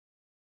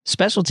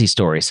Specialty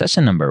Story,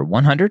 session number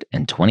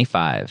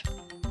 125.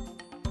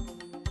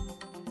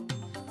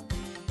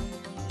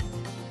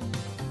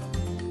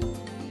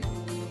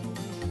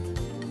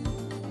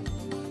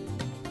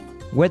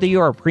 Whether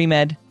you're a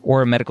pre-med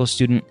or a medical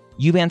student,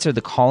 you've answered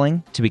the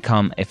calling to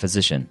become a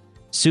physician.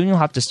 Soon you'll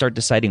have to start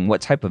deciding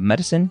what type of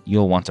medicine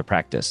you'll want to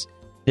practice.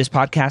 This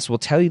podcast will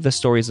tell you the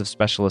stories of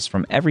specialists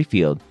from every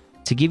field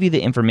to give you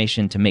the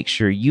information to make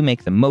sure you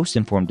make the most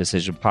informed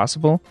decision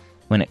possible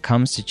when it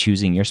comes to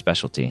choosing your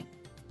specialty.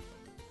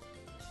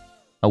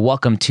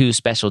 Welcome to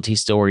Specialty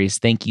Stories.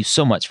 Thank you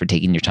so much for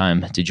taking your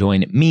time to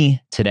join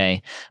me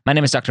today. My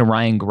name is Dr.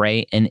 Ryan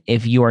Gray, and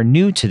if you are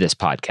new to this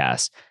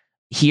podcast,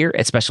 here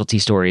at Specialty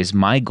Stories,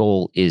 my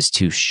goal is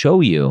to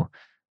show you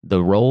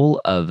the role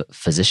of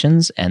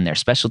physicians and their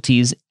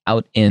specialties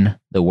out in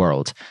the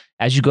world.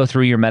 As you go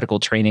through your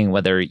medical training,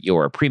 whether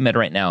you're a pre-med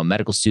right now, a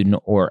medical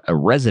student, or a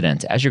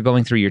resident, as you're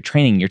going through your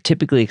training, you're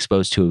typically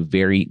exposed to a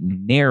very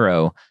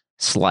narrow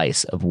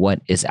slice of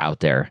what is out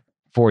there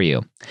for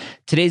you.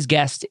 Today's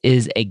guest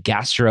is a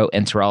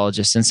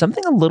gastroenterologist and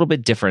something a little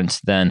bit different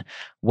than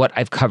what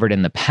I've covered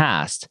in the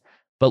past.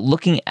 But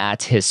looking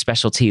at his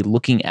specialty,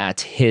 looking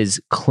at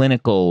his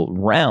clinical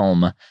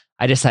realm,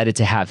 I decided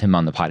to have him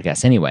on the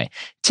podcast anyway.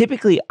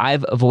 Typically,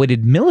 I've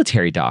avoided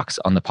military docs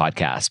on the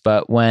podcast,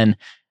 but when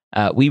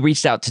we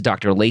reached out to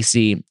Dr.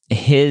 Lacey,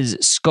 his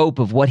scope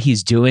of what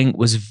he's doing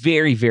was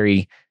very,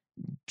 very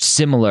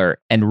similar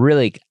and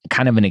really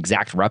kind of an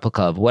exact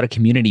replica of what a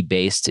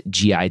community-based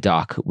GI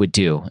doc would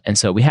do. And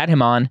so we had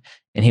him on,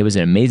 and he was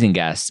an amazing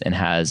guest and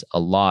has a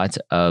lot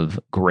of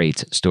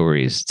great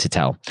stories to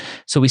tell.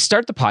 So we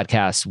start the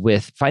podcast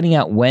with finding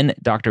out when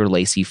Dr.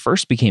 Lacey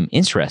first became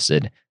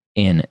interested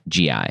in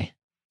GI.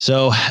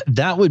 So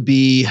that would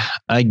be,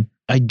 I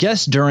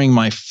guess, during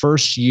my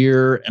first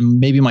year and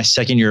maybe my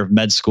second year of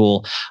med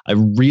school, I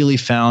really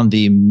found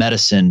the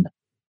medicine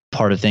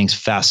part of things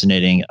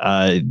fascinating.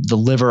 The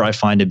liver I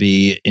find to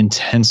be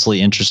intensely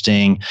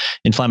interesting.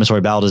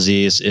 Inflammatory bowel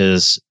disease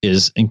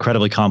is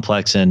incredibly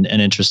complex and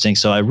interesting.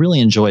 So I really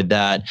enjoyed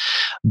that.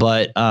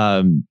 But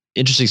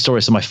interesting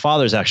story. So my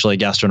father's actually a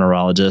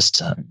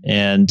gastroenterologist.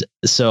 And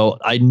so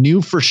I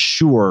knew for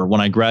sure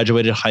when I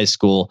graduated high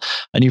school,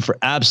 I knew for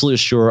absolute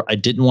sure I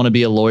didn't want to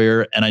be a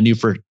lawyer. And I knew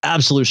for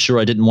absolute sure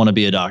I didn't want to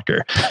be a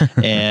doctor.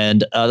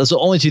 And those are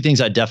the only two things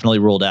I definitely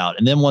ruled out.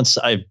 And then once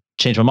I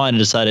changed my mind and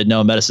decided,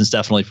 no, medicine's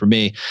definitely for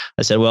me,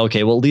 I said, well,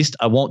 okay, well, at least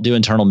I won't do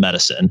internal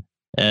medicine.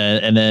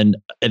 And then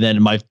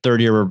in my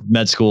third year of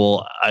med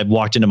school, I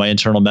walked into my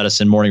internal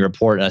medicine morning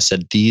report and I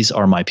said, these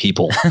are my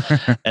people.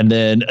 and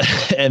then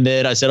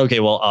I said, okay,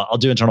 well, I'll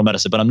do internal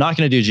medicine, but I'm not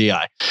going to do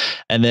GI.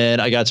 And then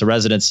I got to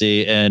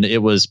residency and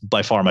it was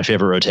by far my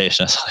favorite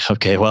rotation. I was like,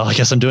 okay, well, I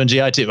guess I'm doing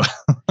GI too.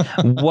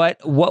 What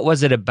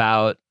was it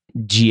about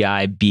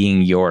GI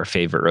being your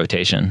favorite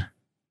rotation?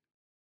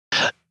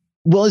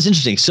 Well, it's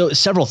interesting. So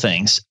several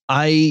things.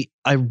 I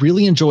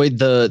really enjoyed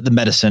the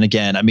medicine.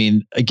 Again,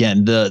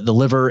 the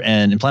liver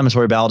and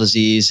inflammatory bowel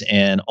disease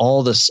and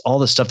all the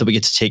stuff that we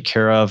get to take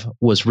care of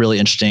was really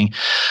interesting.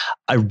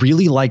 I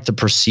really like the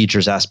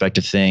procedures aspect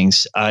of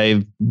things.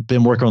 I've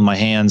been working with my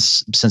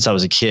hands since I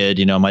was a kid.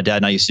 You know, my dad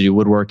and I used to do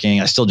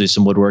woodworking. I still do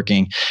some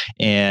woodworking,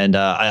 and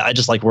I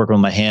just like working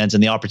with my hands,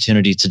 and the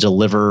opportunity to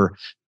deliver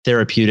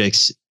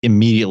therapeutics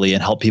immediately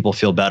and help people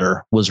feel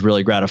better was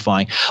really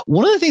gratifying.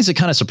 One of the things that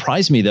kind of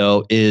surprised me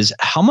though is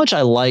how much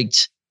I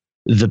liked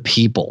the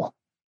people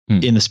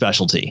in the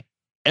specialty.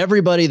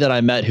 Everybody that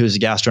I met who's a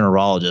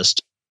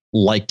gastroenterologist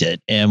liked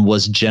it and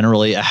was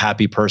generally a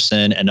happy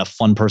person and a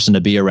fun person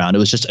to be around. It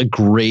was just a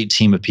great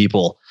team of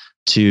people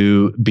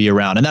to be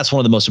around. And that's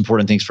one of the most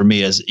important things for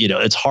me is, you know,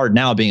 it's hard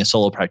now being a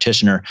solo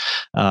practitioner,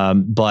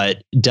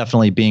 but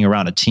definitely being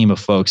around a team of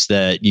folks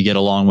that you get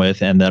along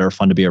with and that are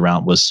fun to be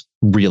around was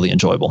really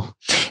enjoyable.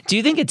 Do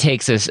you think it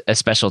takes a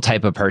special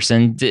type of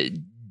person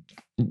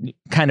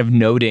kind of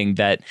noting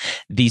that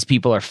these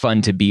people are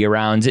fun to be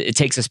around? It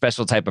takes a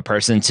special type of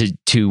person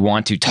to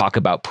want to talk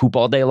about poop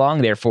all day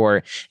long.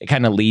 Therefore, it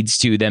kind of leads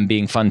to them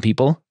being fun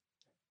people.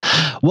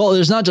 Well,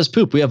 there's not just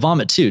poop. We have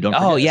vomit too. Don't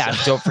forget. Oh, yeah.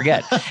 Don't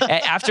forget.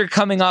 After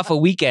coming off a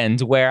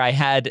weekend where I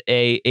had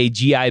a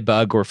GI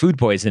bug or food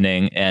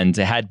poisoning and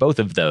had both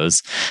of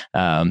those,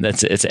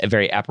 it's a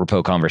very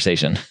apropos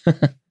conversation.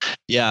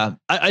 Yeah,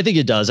 I think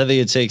it does. I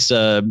think it takes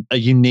a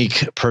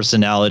unique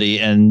personality.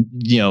 And,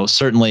 you know,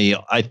 certainly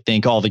I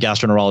think all the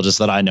gastroenterologists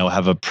that I know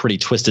have a pretty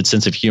twisted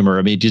sense of humor.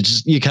 I mean,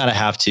 you kind of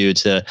have to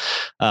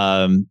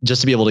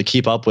just to be able to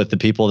keep up with the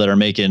people that are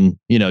making,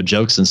 you know,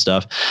 jokes and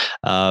stuff.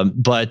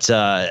 But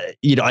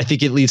you know, I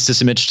think it leads to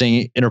some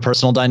interesting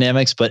interpersonal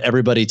dynamics, but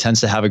everybody tends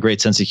to have a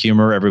great sense of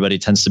humor. Everybody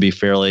tends to be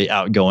fairly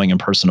outgoing and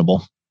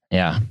personable.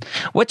 Yeah.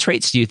 What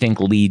traits do you think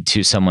lead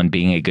to someone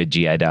being a good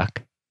GI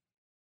doc?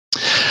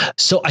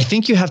 So I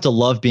think you have to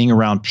love being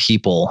around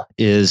people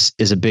is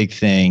a big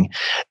thing.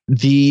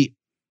 The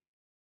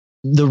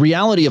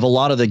reality of a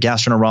lot of the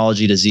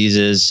gastroenterology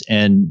diseases,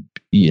 and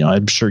you know,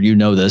 I'm sure you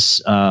know this,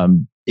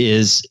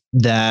 is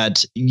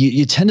that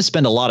you tend to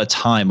spend a lot of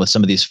time with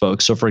some of these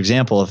folks. So for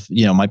example, if,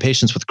 you know, my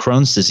patients with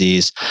Crohn's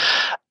disease,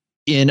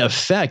 in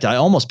effect, I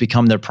almost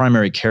become their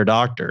primary care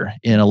doctor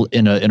in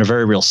a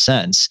very real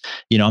sense.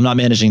 I'm not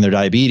managing their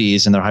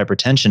diabetes and their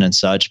hypertension and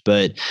such,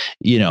 but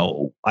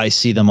I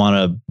see them on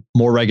a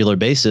more regular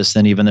basis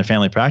than even their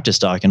family practice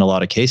doc in a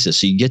lot of cases.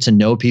 So you get to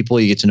know people,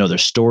 you get to know their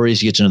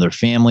stories, you get to know their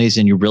families,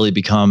 and you really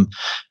become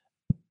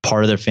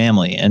part of their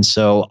family. And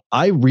so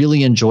I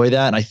really enjoy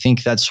that. And I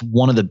think that's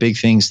one of the big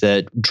things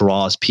that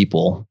draws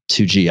people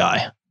to GI.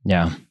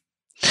 Yeah.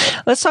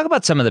 Let's talk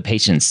about some of the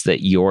patients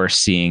that you're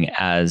seeing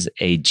as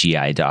a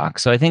GI doc.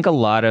 So I think a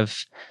lot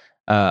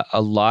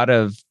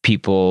of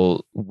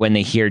people, when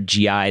they hear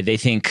GI, they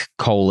think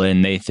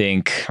colon, they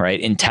think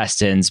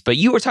intestines. But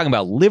you were talking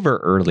about liver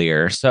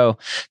earlier. So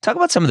talk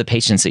about some of the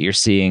patients that you're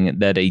seeing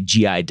that a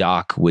GI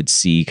doc would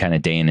see kind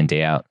of day in and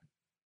day out.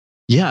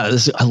 Yeah,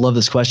 I love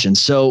this question.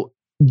 So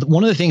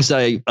one of the things that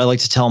I like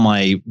to tell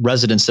my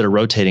residents that are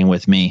rotating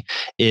with me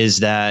is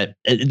that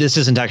this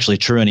isn't actually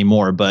true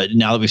anymore, but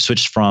now that we've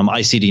switched from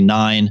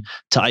ICD-9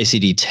 to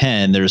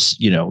ICD-10, there's,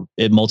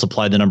 it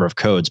multiplied the number of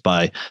codes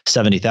by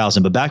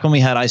 70,000. But back when we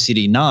had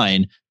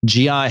ICD-9,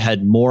 GI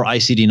had more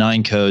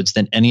ICD-9 codes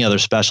than any other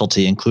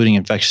specialty, including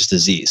infectious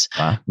disease.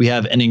 Wow. We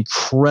have an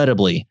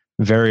incredibly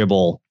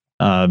variable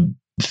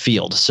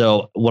field.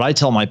 So what I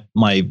tell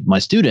my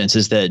students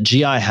is that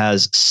GI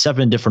has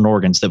 7 different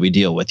organs that we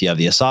deal with. You have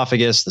the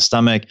esophagus, the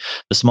stomach,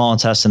 the small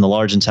intestine, the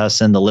large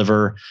intestine, the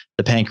liver,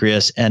 the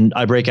pancreas, and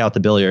I break out the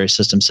biliary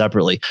system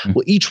separately. Mm-hmm.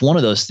 Well, each one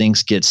of those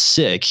things gets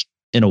sick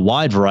in a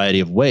wide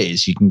variety of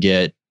ways. You can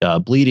get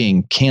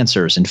bleeding,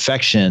 cancers,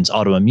 infections,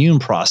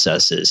 autoimmune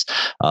processes,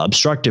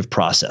 obstructive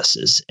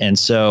processes. And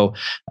so,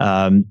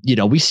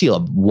 we see a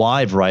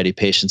wide variety of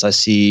patients. I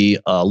see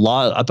a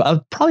lot,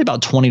 probably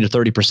about 20 to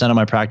 30% of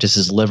my practice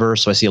is liver.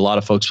 So I see a lot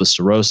of folks with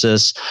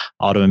cirrhosis,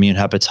 autoimmune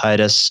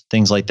hepatitis,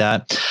 things like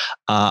that.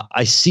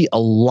 I see a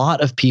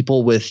lot of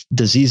people with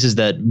diseases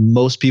that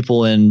most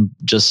people in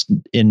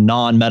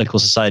non-medical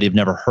society have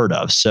never heard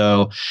of.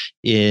 So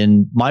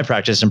in my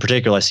practice in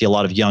particular, I see a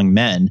lot of young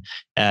men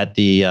at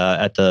the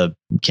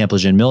Camp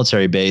Lejeune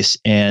military base,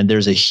 and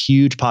there's a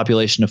huge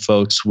population of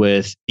folks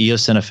with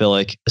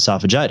eosinophilic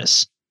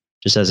esophagitis,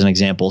 just as an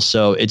example.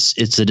 So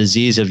it's a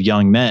disease of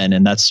young men,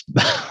 and that's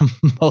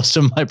most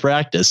of my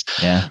practice.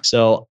 Yeah.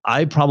 So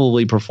I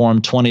probably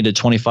perform 20 to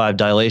 25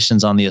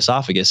 dilations on the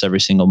esophagus every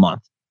single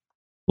month.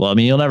 Well,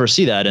 you'll never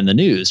see that in the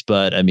news,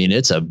 but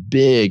it's a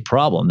big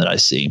problem that I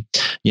see.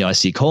 I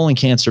see colon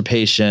cancer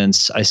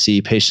patients. I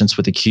see patients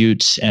with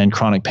acute and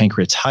chronic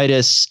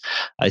pancreatitis.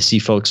 I see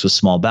folks with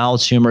small bowel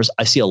tumors.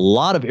 I see a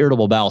lot of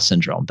irritable bowel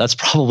syndrome. That's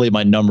probably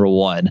my number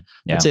one.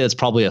 Yeah. I'd say that's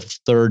probably a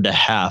third to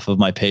half of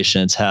my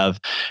patients have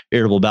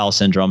irritable bowel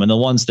syndrome. And the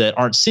ones that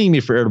aren't seeing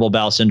me for irritable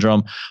bowel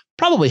syndrome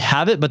probably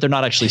have it, but they're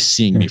not actually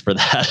seeing me for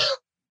that.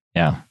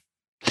 Yeah.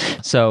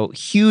 So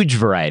huge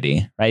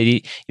variety,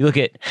 right? You look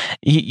at,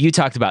 you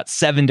talked about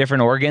 7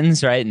 different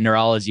organs, right?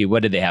 Neurology,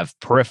 what do they have?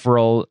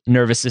 Peripheral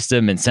nervous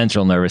system and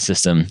central nervous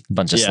system, a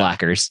bunch of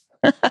slackers.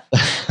 Or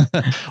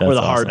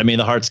the heart.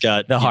 The heart's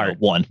got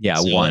one.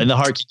 Yeah, one. And the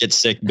heart can get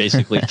sick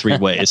basically 3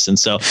 ways. And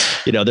so,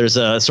 there's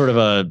a sort of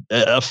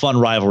a fun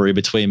rivalry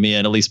between me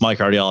and at least my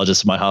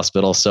cardiologist in my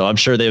hospital. So I'm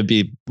sure they would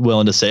be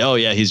willing to say, oh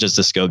yeah, he's just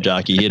a scope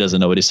jockey. He doesn't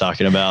know what he's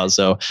talking about.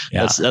 So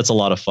that's a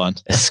lot of fun.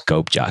 A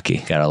scope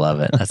jockey. Gotta love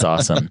it. That's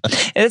awesome.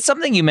 And it's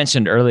something you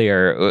mentioned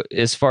earlier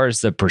as far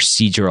as the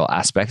procedural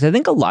aspect. I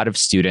think a lot of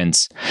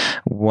students,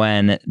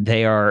 when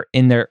they are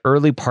in their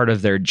early part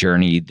of their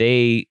journey,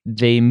 they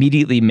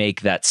immediately make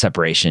that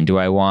separation. Do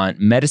I want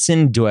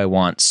medicine? Do I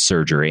want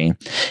surgery?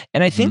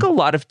 And I think a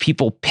lot of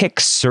people pick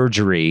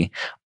surgery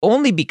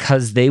only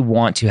because they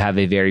want to have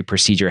a very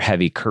procedure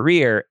heavy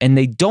career, and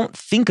they don't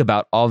think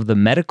about all of the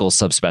medical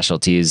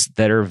subspecialties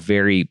that are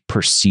very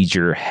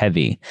procedure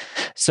heavy.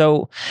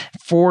 So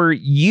for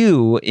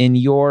you in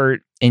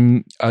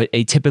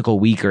a typical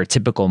week or a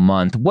typical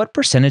month, what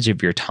percentage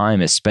of your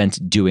time is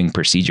spent doing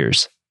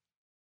procedures?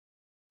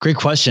 Great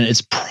question.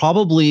 It's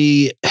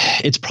probably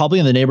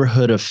in the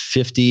neighborhood of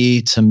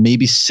 50 to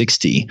maybe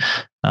 60.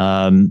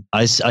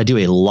 I do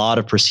a lot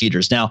of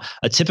procedures. Now,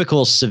 a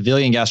typical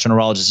civilian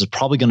gastroenterologist is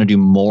probably going to do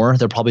more.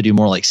 They'll probably do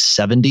more like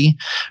 70%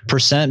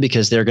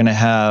 because they're going to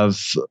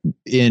have,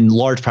 in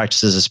large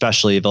practices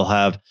especially, they'll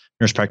have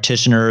nurse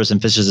practitioners and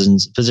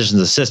physicians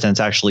assistants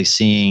actually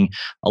seeing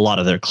a lot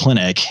of their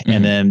clinic. Mm-hmm.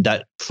 And then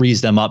that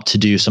frees them up to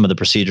do some of the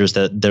procedures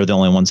that they're the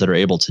only ones that are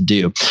able to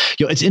do.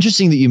 It's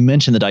interesting that you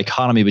mentioned the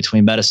dichotomy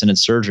between medicine and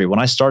surgery. When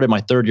I started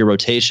my 3rd-year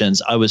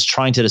rotations, I was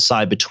trying to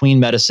decide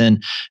between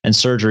medicine and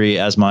surgery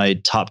as my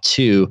top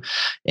 2.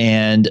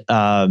 And,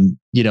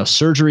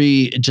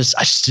 surgery, I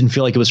just didn't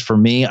feel like it was for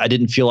me.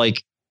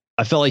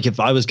 I felt like if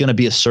I was going to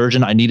be a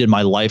surgeon, I needed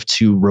my life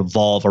to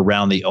revolve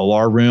around the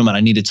OR room, and I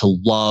needed to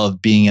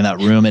love being in that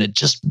room. And it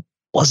just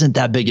wasn't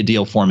that big a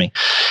deal for me.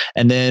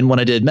 And then when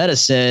I did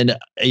medicine,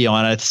 and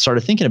I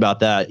started thinking about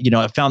that,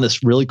 I found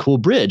this really cool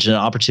bridge, an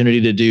opportunity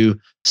to do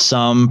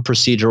some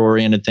procedure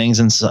oriented things,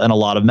 and a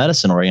lot of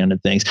medicine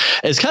oriented things.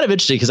 It's kind of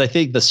interesting because I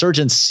think the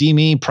surgeons see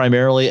me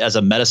primarily as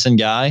a medicine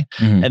guy.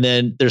 Mm-hmm. And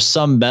then there's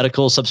some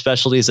medical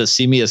subspecialties that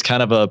see me as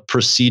kind of a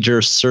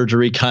procedure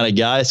surgery kind of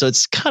guy. So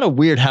it's kind of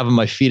weird having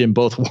my feet in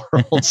both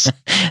worlds.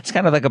 It's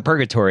kind of like a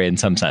purgatory in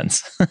some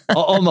sense.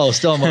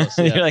 Almost. Yeah.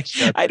 You're like,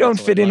 I don't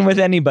fit in with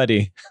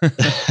anybody.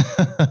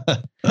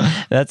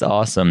 That's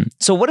awesome.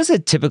 So what does a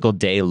typical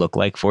day look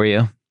like for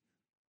you?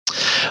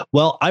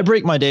 Well, I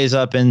break my days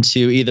up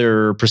into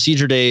either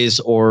procedure days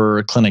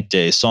or clinic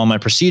days. So on my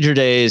procedure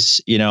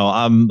days,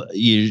 I'm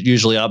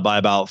usually up by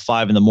about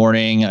 5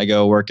 a.m. I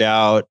go work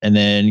out and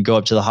then go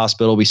up to the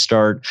hospital. We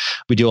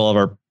do all of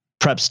our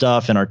prep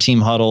stuff and our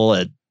team huddle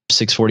at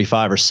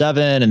 6:45 or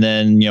 7. And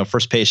then,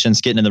 first patients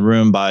getting in the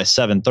room by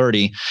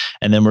 7:30,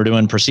 and then we're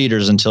doing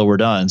procedures until we're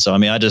done. So,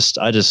 I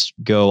just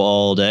go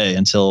all day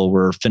until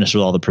we're finished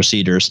with all the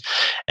procedures.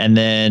 And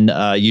then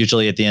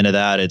usually at the end of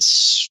that,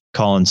 it's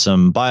calling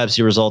some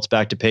biopsy results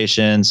back to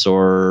patients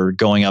or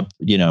going up,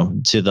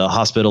 to the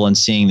hospital and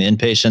seeing the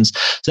inpatients.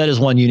 So that is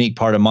one unique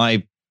part of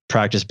my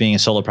practice being a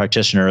solo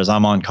practitioner is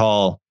I'm on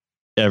call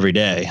every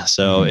day.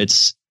 So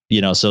it's,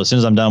 so as soon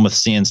as I'm done with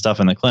seeing stuff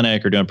in the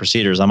clinic or doing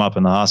procedures, I'm up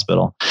in the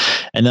hospital.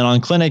 And then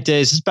on clinic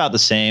days, it's about the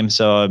same.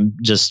 So I'm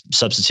just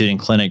substituting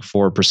clinic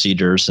for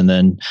procedures and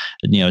then,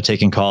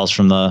 taking calls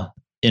from the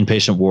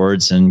inpatient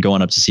wards and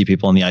going up to see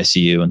people in the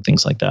ICU and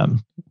things like that.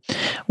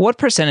 What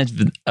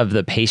percentage of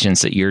the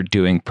patients that you're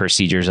doing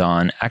procedures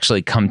on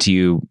actually come to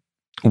you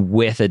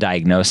with a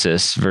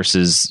diagnosis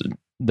versus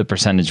the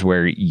percentage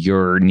where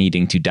you're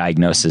needing to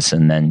diagnose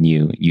and then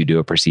you do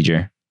a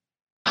procedure?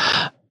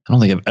 I don't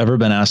think I've ever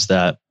been asked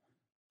that.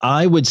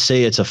 I would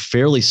say it's a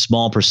fairly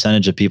small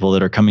percentage of people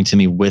that are coming to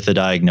me with a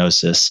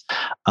diagnosis.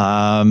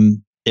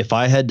 If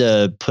I had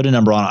to put a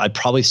number on it, I'd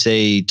probably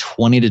say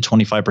 20 to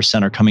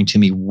 25% are coming to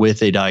me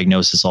with a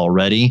diagnosis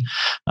already,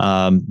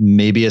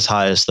 maybe as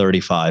high as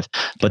 35.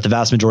 But the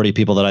vast majority of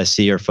people that I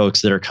see are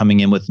folks that are coming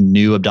in with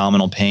new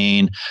abdominal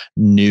pain,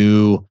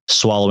 new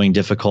swallowing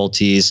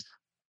difficulties.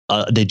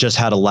 They just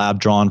had a lab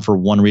drawn for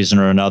one reason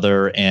or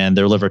another, and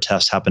their liver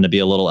tests happen to be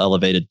a little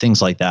elevated,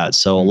 things like that.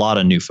 So a lot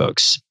of new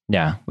folks.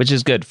 Yeah, which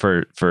is good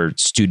for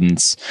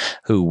students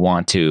who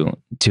want to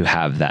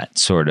have that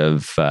sort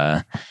of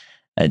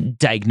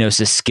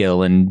diagnosis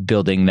skill and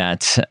building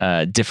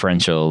that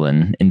differential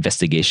and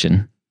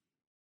investigation.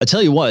 I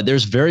tell you what,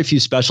 there's very few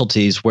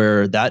specialties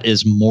where that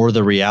is more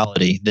the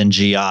reality than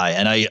GI.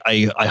 And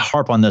I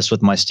harp on this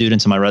with my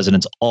students and my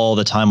residents all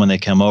the time when they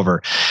come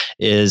over,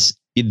 is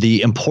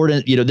the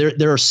important,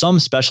 there are some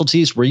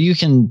specialties where you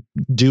can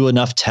do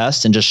enough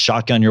tests and just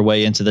shotgun your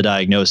way into the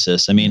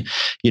diagnosis. I mean,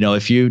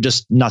 if you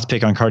just, not to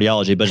pick on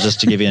cardiology, but just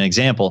to give you an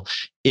example,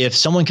 if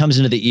someone comes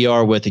into the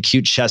ER with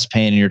acute chest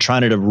pain and you're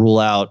trying to rule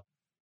out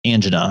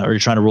angina, or you're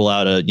trying to rule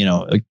out a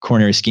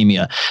coronary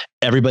ischemia,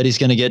 everybody's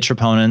going to get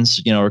troponins,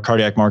 or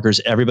cardiac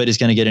markers. Everybody's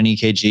going to get an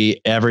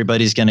EKG.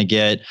 Everybody's going to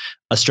get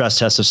a stress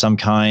test of some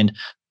kind.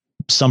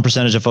 Some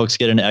percentage of folks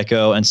get an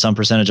echo and some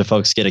percentage of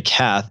folks get a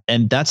cath.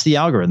 And that's the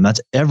algorithm. That's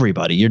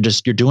everybody. You're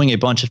doing a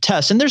bunch of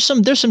tests, and there's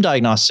some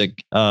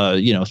diagnostic,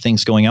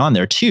 things going on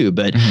there too.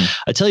 But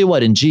I tell you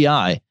what, in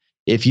GI,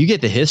 if you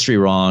get the history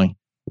wrong,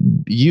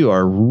 you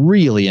are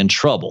really in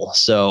trouble.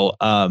 So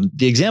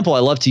the example I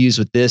love to use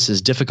with this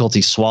is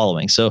difficulty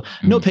swallowing. So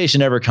no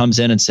patient ever comes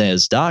in and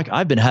says, "Doc,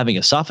 I've been having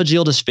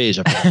esophageal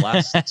dysphagia for the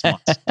last 6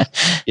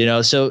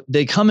 months." So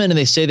they come in and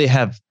they say they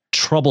have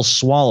trouble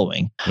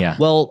swallowing. Yeah.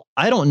 Well,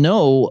 I don't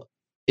know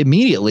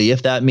immediately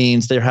if that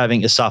means they're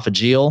having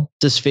esophageal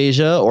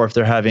dysphagia or if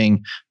they're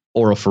having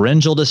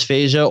oropharyngeal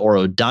dysphagia or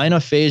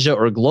odynophagia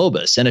or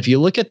globus. And if you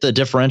look at the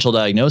differential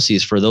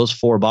diagnoses for those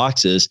 4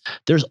 boxes,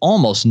 there's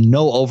almost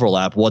no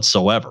overlap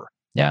whatsoever.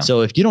 Yeah.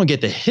 So if you don't get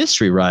the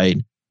history right,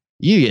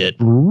 you get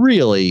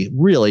really,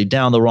 really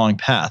down the wrong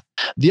path.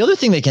 The other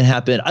thing that can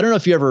happen, I don't know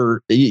if you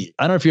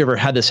ever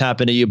had this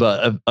happen to you,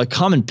 but a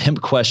common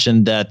pimp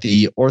question that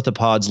the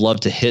orthopods love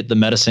to hit the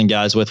medicine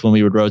guys with when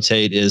we would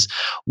rotate is,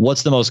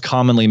 what's the most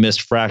commonly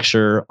missed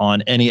fracture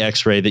on any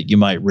x-ray that you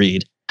might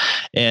read?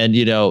 And,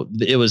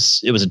 it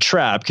was a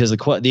trap, because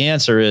the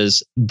answer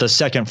is the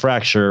second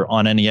fracture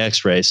on any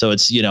x-ray. So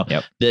it's,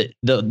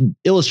 the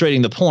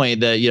illustrating the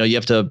point that, you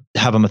have to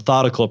have a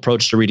methodical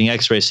approach to reading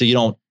x-rays so you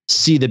don't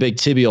see the big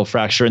tibial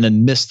fracture and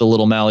then miss the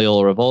little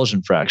malleolar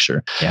avulsion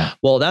fracture. Yeah.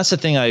 Well, that's the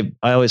thing I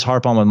always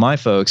harp on with my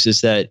folks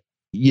is that,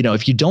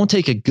 if you don't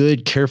take a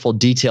good, careful,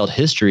 detailed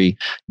history,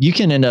 you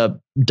can end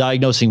up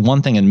diagnosing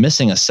one thing and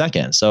missing a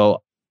second.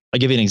 So I'll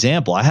give you an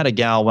example. I had a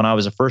gal when I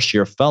was a first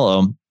year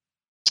fellow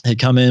had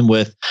come in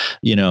with,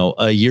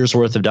 a year's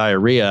worth of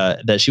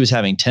diarrhea that she was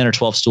having 10 or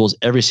 12 stools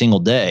every single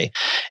day.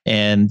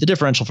 And the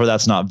differential for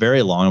that's not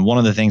very long. And one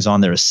of the things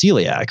on there is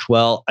celiac.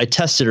 Well, I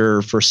tested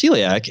her for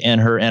celiac and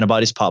her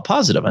antibodies popped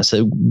positive. I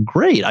said,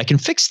 great, I can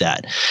fix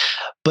that.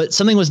 But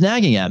something was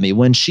nagging at me.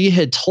 When she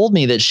had told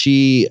me that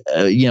she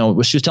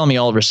was telling me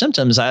all of her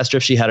symptoms, I asked her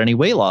if she had any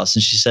weight loss.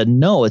 And she said,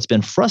 no, it's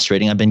been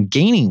frustrating. I've been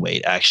gaining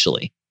weight,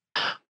 actually.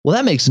 Well,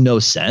 that makes no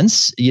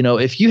sense.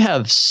 If you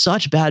have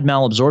such bad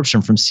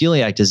malabsorption from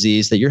celiac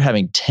disease that you're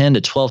having 10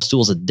 to 12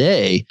 stools a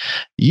day,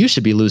 you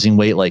should be losing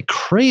weight like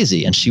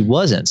crazy. And she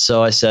wasn't.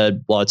 So I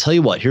said, well, I'll tell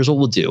you what, here's what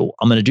we'll do.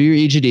 I'm going to do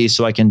your EGD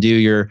so I can do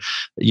your,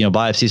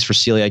 biopsies for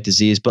celiac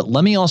disease, but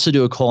let me also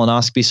do a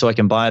colonoscopy so I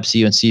can biopsy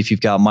you and see if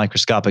you've got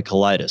microscopic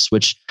colitis,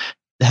 which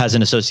has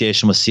an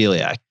association with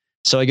celiac.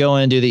 So I go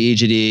in and do the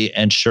EGD,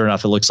 and sure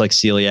enough, it looks like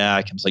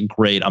celiac. I was like,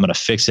 great, I'm going to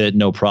fix it.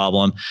 No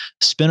problem.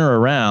 Spin her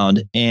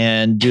around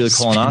and do the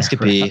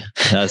colonoscopy.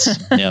 That's,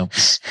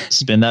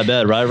 spin that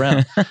bed right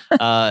around.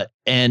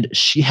 And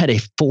she had a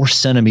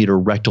 4-centimeter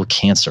rectal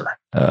cancer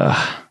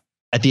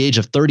at the age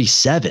of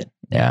 37.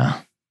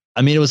 Yeah.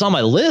 I mean, it was on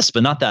my list,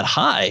 but not that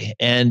high.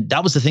 And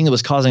that was the thing that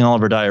was causing all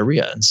of her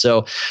diarrhea. And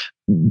so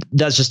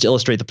that's just to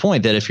illustrate the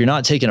point that if you're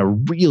not taking a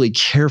really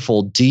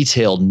careful,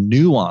 detailed,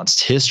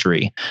 nuanced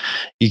history,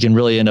 you can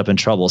really end up in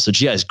trouble. So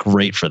GI is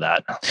great for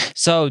that.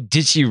 So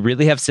did she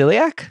really have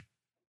celiac?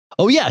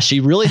 Oh yeah,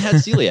 she really had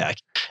celiac.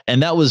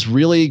 And that was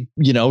really,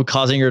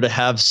 causing her to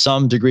have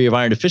some degree of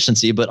iron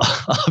deficiency. But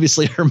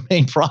obviously her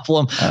main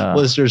problem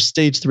was her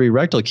stage 3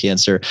 rectal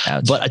cancer.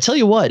 Ouch. But I tell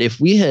you what, if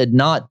we had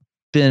not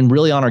been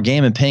really on our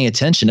game and paying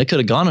attention, it could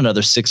have gone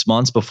another 6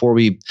 months before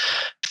we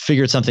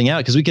figured something out,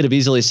 because we could have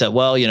easily said,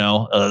 well,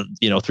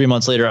 3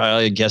 months later,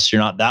 I guess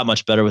you're not that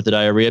much better with the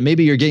diarrhea.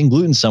 Maybe you're getting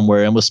gluten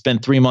somewhere, and we'll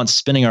spend 3 months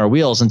spinning our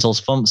wheels until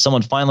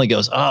someone finally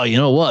goes, oh, you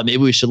know what? Maybe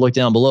we should look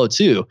down below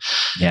too.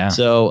 Yeah.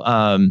 So,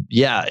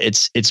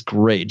 it's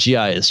great. GI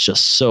is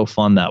just so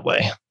fun that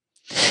way.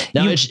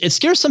 Now, it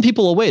scares some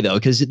people away, though,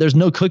 because there's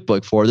no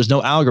cookbook for it. There's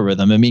no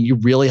algorithm. I mean, you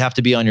really have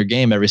to be on your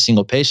game every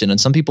single patient.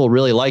 And some people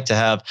really like to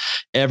have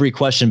every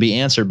question be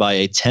answered by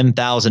a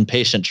 10,000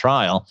 patient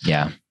trial.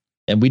 Yeah.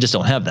 And we just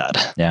don't have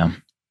that. Yeah.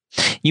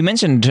 You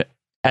mentioned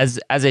as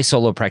a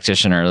solo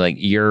practitioner, like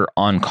you're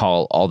on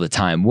call all the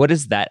time. What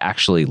does that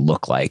actually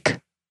look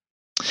like?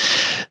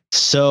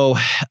 So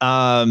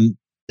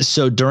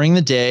during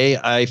the day,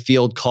 I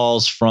field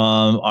calls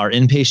from our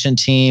inpatient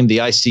team, the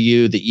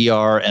ICU, the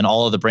ER, and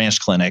all of the branch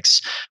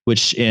clinics,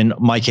 which in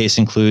my case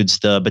includes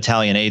the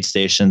battalion aid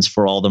stations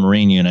for all the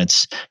Marine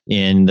units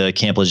in the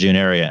Camp Lejeune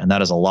area. And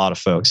that is a lot of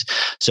folks.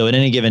 So at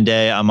any given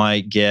day, I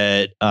might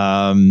get,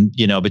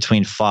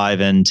 between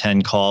 5 and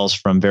 10 calls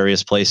from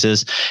various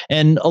places.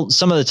 And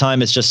some of the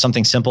time it's just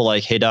something simple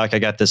like, hey, doc, I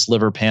got this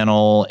liver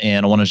panel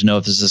and I wanted to know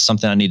if this is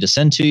something I need to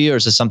send to you, or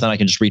is this something I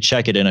can just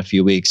recheck it in a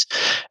few weeks?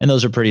 And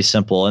those are pretty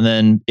simple. And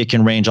then it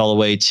can range all the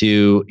way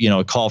to,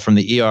 a call from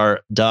the ER.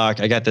 Doc,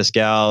 I got this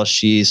gal.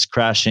 She's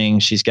crashing.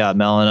 She's got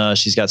melena.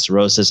 She's got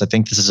cirrhosis. I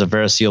think this is a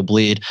variceal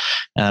bleed,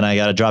 and I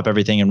got to drop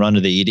everything and run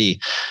to the ED.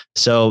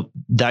 So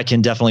that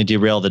can definitely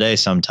derail the day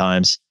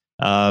sometimes.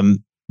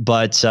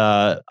 But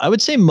I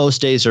would say most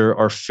days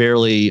are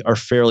fairly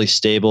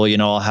stable.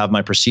 I'll have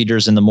my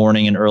procedures in the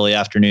morning and early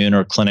afternoon,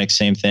 or clinic,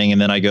 same thing. And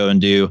then I go and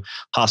do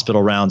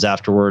hospital rounds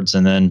afterwards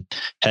and then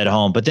head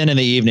home. But then in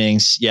the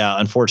evenings,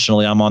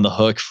 unfortunately, I'm on the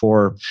hook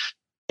for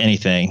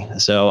anything.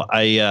 So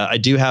I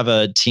do have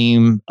a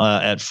team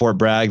at Fort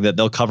Bragg that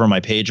they'll cover my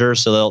pager.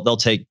 So they'll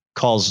take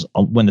calls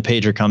when the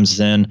pager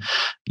comes in,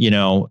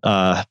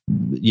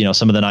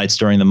 some of the nights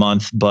during the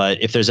month.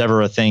 But if there's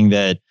ever a thing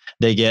that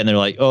they get and they're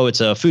like, oh, it's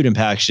a food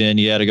impaction,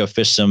 you got to go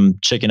fish some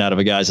chicken out of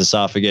a guy's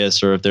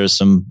esophagus, or if there's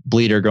some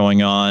bleeder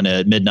going on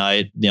at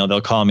midnight,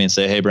 they'll call me and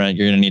say, hey, Brent,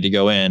 you're going to need to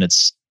go in.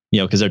 It's,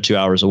 because they're 2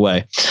 hours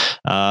away.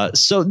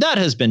 So that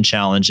has been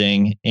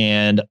challenging.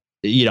 And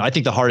I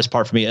think the hardest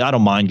part for me, I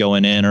don't mind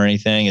going in or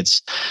anything.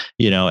 It's,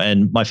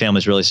 and my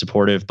family's really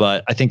supportive,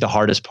 but I think the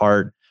hardest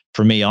part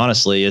for me,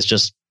 honestly, is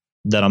just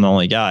that I'm the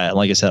only guy.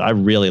 Like I said, I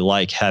really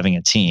like having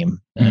a team,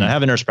 and I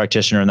have a nurse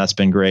practitioner, and that's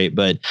been great,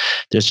 but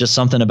there's just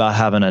something about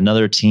having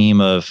a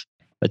team of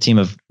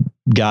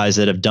guys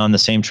that have done the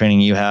same training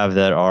you have,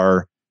 that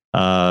are,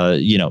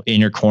 in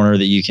your corner,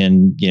 that you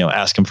can,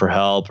 ask them for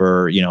help,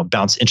 or,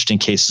 bounce interesting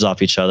cases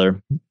off each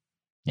other.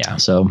 Yeah.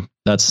 So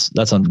that's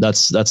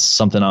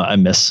something I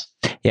miss.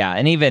 Yeah.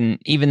 And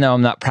even though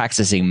I'm not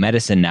practicing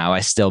medicine now, I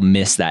still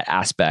miss that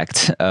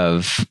aspect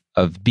of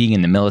being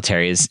in the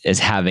military, is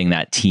having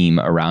that team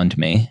around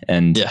me,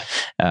 and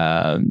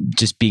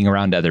just being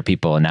around other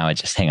people. And now I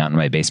just hang out in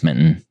my basement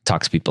and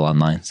talk to people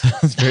online. So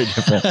it's very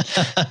different.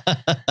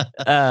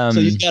 So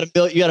you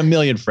got a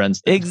million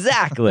friends.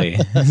 Exactly.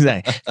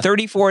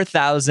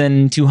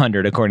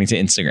 34,200 according to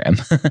Instagram.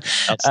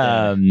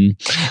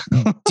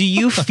 Do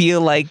you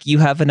feel like you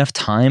have enough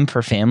time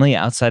for family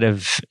outside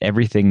of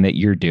everything that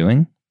you're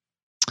doing?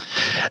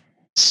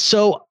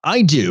 So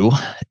I do.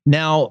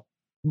 Now,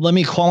 let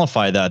me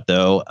qualify that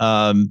though.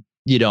 I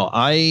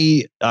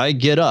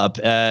get up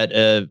at,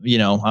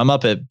 I'm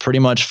up at pretty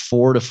much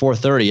 4 to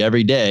 4:30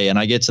 every day, and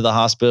I get to the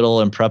hospital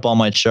and prep all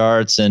my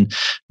charts and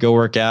go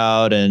work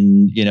out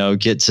and,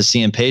 get to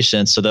seeing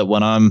patients, so that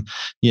when I'm,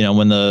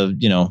 when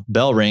the,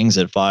 bell rings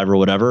at 5 or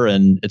whatever,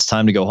 and it's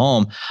time to go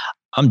home,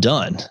 I'm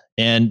done.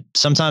 And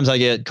sometimes I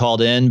get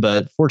called in,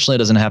 but fortunately it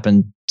doesn't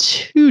happen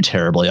too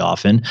terribly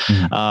often.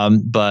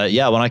 But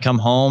yeah, when I come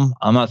home,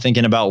 I'm not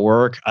thinking about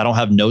work. I don't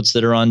have notes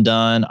that are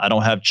undone. I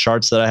don't have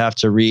charts that I have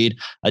to read.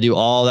 I do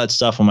all that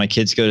stuff when my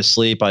kids go to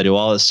sleep. I do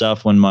all that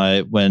stuff when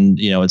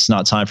it's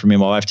not time for me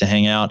and my wife to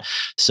hang out.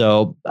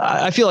 So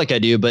I feel like I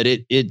do, but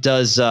it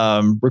does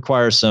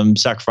require some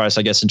sacrifice,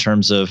 I guess, in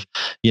terms of,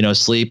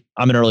 sleep.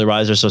 I'm an early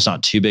riser, so it's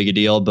not too big a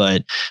deal,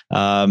 but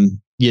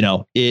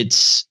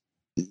it's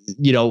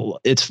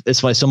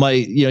funny. So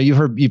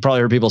you've probably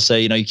heard people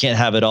say, you can't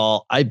have it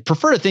all. I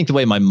prefer to think the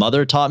way my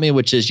mother taught me,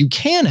 which is you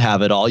can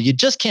have it all. You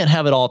just can't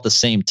have it all at the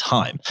same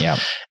time. Yeah.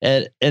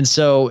 And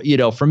so,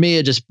 for me,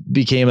 it just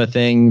became a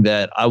thing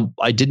that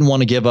I didn't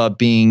want to give up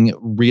being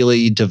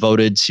really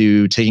devoted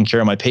to taking care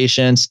of my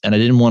patients. And I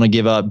didn't want to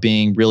give up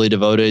being really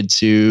devoted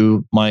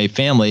to my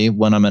family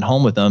when I'm at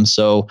home with them.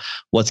 So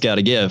what's got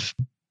to give?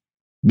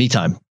 Me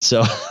time.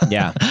 So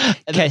yeah,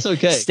 and that's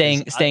okay.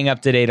 Staying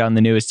up to date on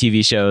the newest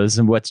TV shows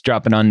and what's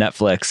dropping on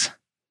Netflix.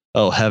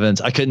 Oh heavens!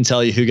 I couldn't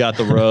tell you who got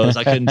the rose.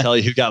 I couldn't tell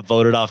you who got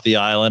voted off the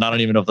island. I don't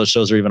even know if those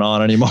shows are even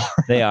on anymore.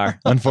 They are,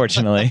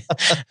 unfortunately,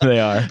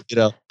 they are.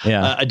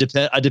 Yeah. I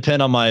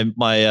depend on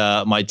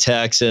my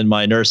techs and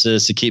my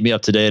nurses to keep me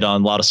up to date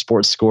on a lot of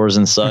sports scores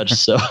and such.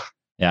 So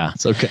yeah,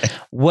 it's okay.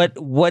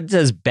 What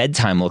does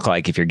bedtime look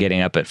like if you're getting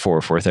up at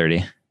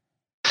 4:30?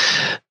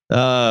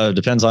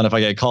 Depends on if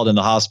I get called in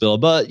the hospital,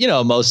 but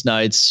most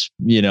nights,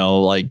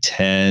 like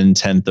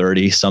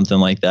 10:30, something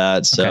like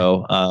that.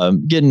 So,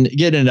 getting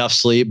enough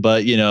sleep,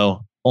 but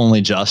only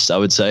just, I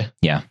would say.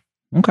 Yeah.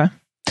 Okay.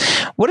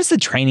 What does the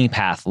training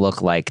path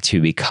look like to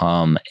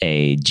become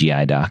a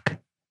GI doc?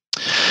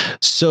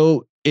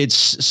 So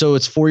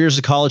it's 4 years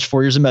of college,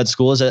 4 years of med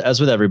school,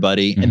 as with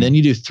everybody. Mm-hmm. And then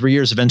you do 3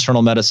 years of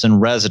internal medicine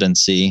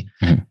residency.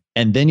 Mm-hmm.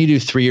 And then you do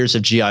 3 years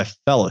of GI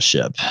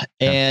fellowship.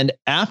 Yeah. And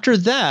after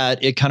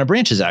that, it kind of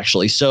branches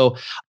actually. So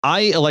I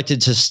elected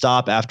to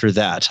stop after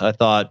that. I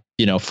thought,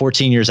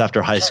 14 years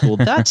after high school,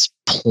 that's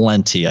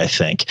plenty, I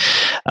think.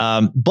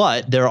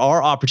 But there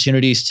are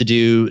opportunities to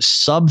do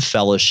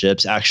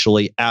sub-fellowships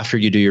actually after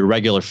you do your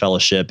regular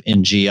fellowship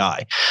in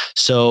GI.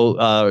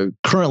 So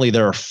currently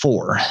there are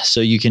 4.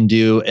 So you can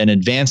do an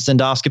advanced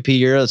endoscopy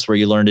year. That's where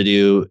you learn to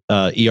do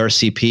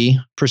ERCP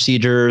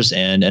procedures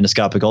and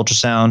endoscopic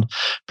ultrasound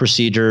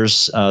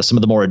procedures, some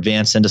of the more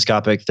advanced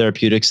endoscopic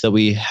therapeutics that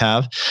we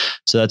have.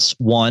 So that's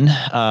one.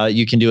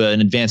 You can do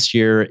an advanced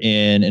year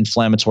in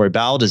inflammatory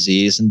bowel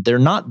disease, and there are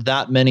not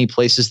that many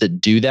places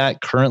that do that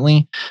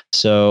currently.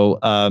 So,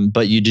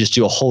 but you just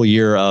do a whole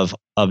year of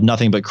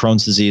nothing but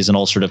Crohn's disease and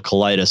ulcerative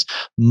colitis.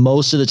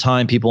 Most of the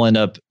time, people end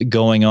up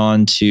going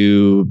on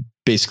to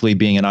basically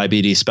being an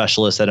IBD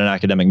specialist at an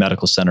academic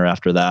medical center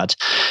after that.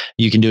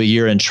 You can do a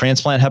year in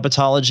transplant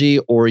hepatology,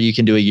 or you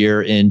can do a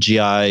year in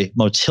GI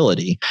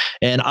motility.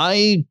 And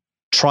I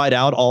tried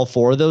out all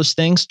 4 of those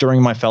things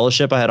during my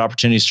fellowship. I had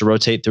opportunities to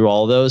rotate through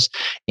all of those,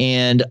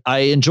 and I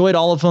enjoyed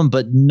all of them,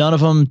 but none of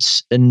them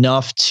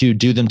enough to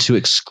do them to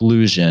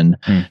exclusion.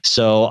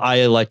 So I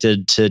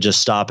elected to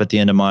just stop at the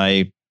end of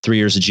my 3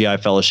 years of GI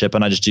fellowship,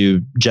 and I just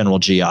do general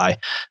GI.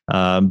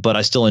 But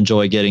I still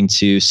enjoy getting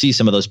to see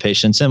some of those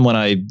patients. And when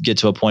I get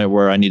to a point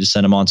where I need to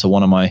send them on to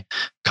one of my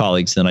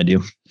colleagues, then I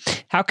do.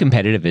 How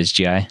competitive is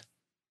GI?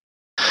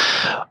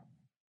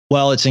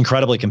 Well, it's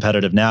incredibly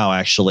competitive now,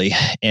 actually,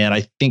 and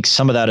I think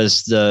some of that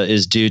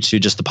is due to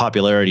just the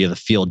popularity of the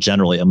field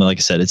generally. I mean, like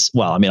I said,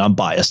 I'm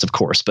biased, of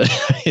course, but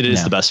it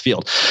is the best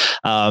field.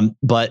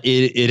 But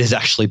it has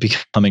actually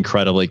become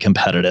incredibly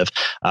competitive.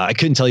 I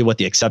couldn't tell you what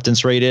the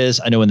acceptance rate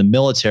is. I know in the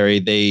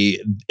military,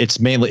 it's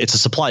a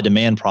supply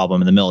demand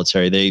problem in the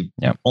military. They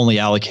only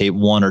allocate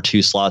 1 or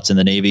 2 slots in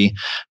the Navy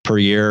per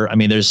year. I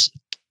mean, there's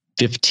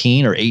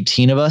 15 or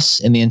 18 of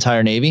us in the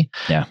entire Navy.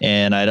 Yeah.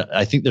 And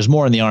I think there's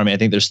more in the Army. I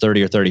think there's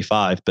 30 or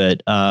 35,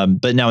 but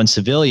now in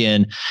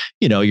civilian,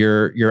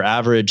 your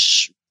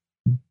average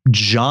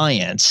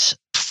giant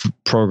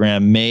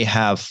program may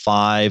have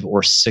 5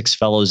 or 6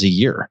 fellows a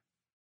year,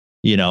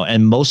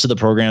 and most of the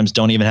programs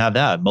don't even have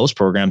that. Most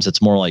programs,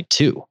 it's more like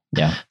 2.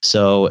 Yeah.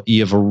 So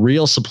you have a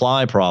real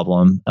supply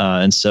problem.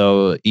 And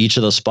so each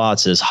of those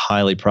spots is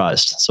highly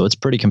prized. So it's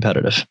pretty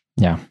competitive.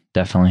 Yeah,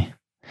 definitely.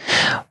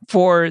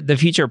 For the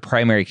future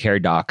primary care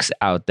docs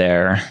out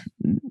there,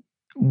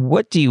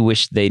 what do you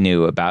wish they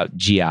knew about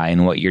GI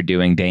and what you're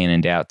doing day in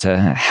and day out to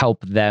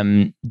help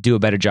them do a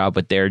better job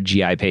with their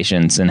GI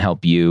patients and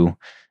help you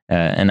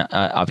and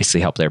obviously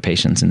help their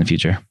patients in the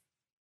future?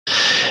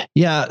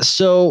 Yeah.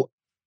 So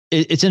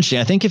it's interesting.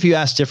 I think if you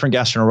ask different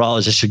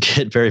gastroenterologists, you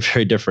get very,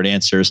 very different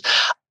answers.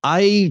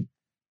 I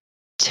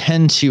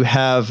tend to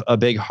have a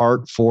big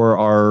heart for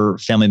our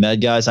family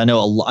med guys. I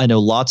know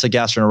lots of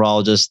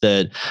gastroenterologists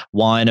that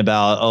whine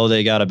about,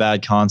 they got a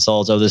bad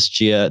consult.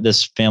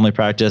 This family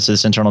practice,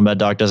 this internal med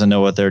doc doesn't know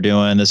what they're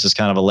doing. This is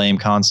kind of a lame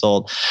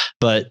consult.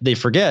 But they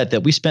forget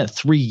that we spent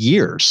 3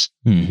 years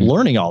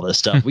learning all this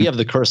stuff. We have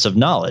the curse of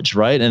knowledge,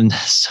 right? And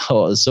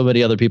so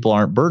many other people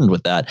aren't burdened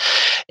with that.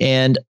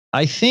 And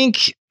I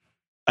think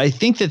I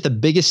think that the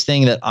biggest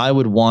thing that I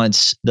would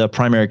want the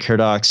primary care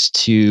docs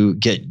to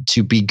get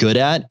to be good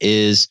at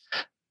is,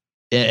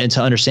 and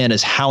to understand,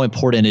 is how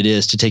important it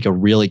is to take a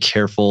really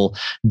careful,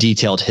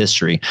 detailed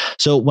history.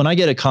 So when I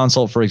get a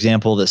consult, for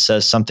example, that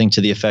says something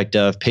to the effect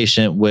of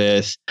patient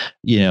with,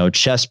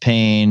 chest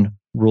pain,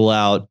 rule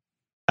out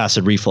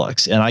acid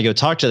reflux. And I go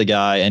talk to the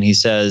guy and he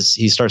starts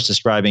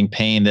describing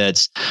pain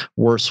that's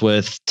worse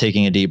with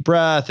taking a deep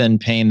breath, and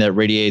pain that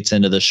radiates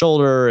into the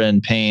shoulder,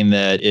 and pain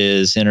that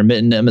is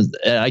intermittent.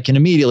 And I can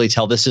immediately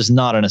tell this is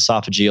not an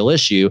esophageal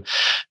issue.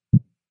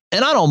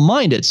 And I don't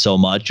mind it so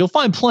much. You'll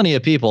find plenty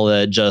of people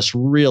that just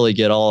really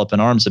get all up in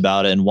arms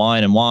about it and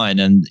whine.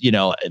 And,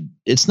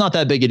 it's not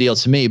that big a deal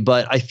to me,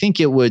 but I think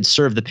it would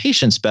serve the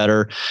patients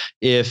better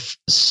if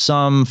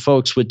some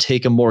folks would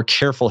take a more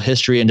careful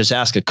history and just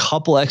ask a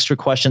couple extra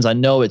questions. I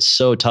know it's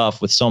so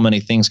tough with so many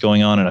things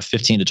going on in a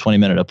 15 to 20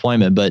 minute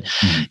appointment, but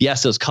you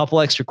ask those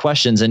couple extra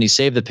questions and you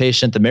save the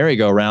patient the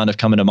merry-go-round of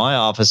coming to my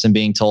office and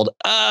being told,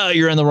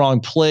 you're in the wrong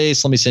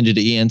place. Let me send you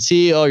to ENT.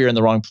 Oh, you're in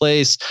the wrong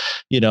place.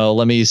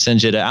 Let me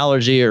send you to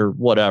allergy or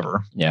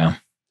whatever. Yeah.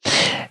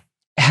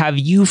 Have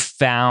you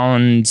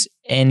found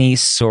any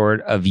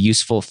sort of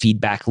useful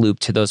feedback loop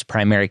to those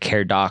primary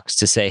care docs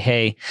to say,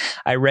 hey,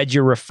 I read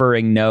your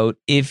referring note.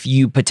 If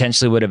you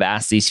potentially would have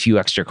asked these few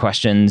extra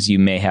questions, you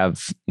may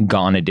have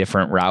gone a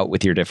different route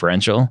with your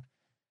differential?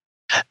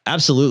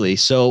 Absolutely.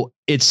 So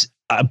it's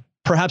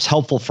perhaps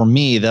helpful for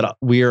me that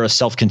we are a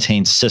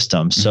self-contained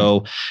system.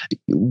 So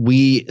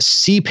we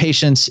see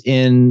patients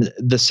in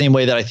the same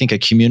way that I think a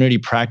community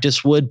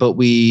practice would, but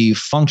we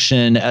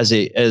function as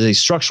a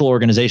structural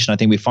organization. I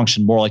think we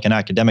function more like an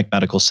academic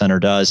medical center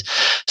does.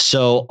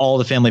 So all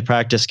the family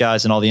practice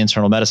guys and all the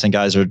internal medicine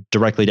guys are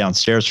directly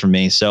downstairs from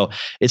me. So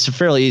it's a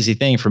fairly easy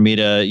thing for me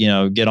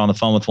to, get on the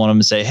phone with one of them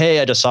and say,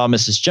 hey, I just saw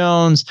Mrs.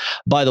 Jones.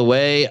 By the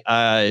way,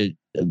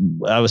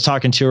 I was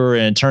talking to her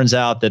and it turns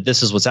out that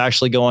this is what's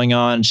actually going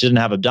on. She didn't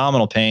have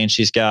abdominal pain.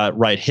 She's got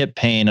right hip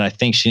pain. And I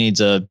think she needs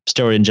a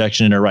steroid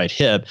injection in her right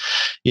hip.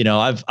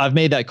 I've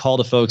made that call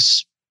to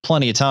folks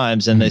plenty of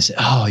times and they say,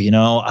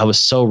 I was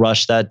so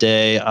rushed that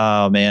day.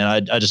 Oh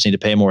man, I just need to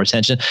pay more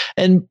attention.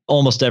 And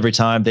almost every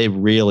time they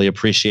really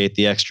appreciate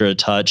the extra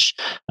touch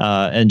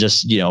and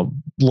just,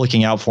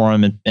 looking out for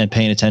them and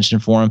paying attention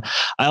for them.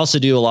 I also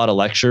do a lot of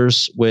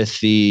lectures with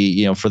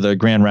for the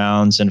grand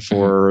rounds and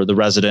for the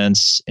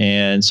residents.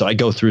 And so I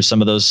go through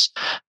some of those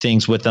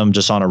things with them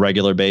just on a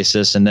regular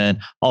basis. And then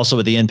also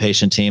with the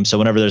inpatient team. So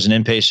whenever there's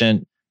an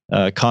inpatient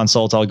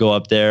consult, I'll go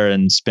up there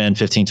and spend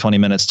 15, 20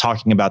 minutes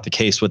talking about the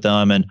case with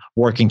them and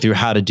working through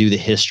how to do the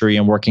history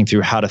and working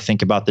through how to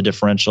think about the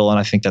differential. And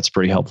I think that's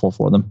pretty helpful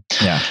for them.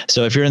 Yeah.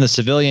 So if you're in the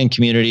civilian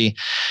community,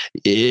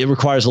 it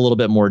requires a little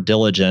bit more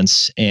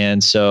diligence.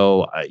 And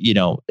so,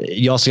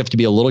 you also have to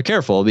be a little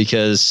careful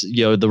because,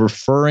 the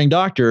referring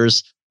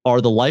doctors are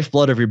the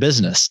lifeblood of your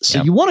business.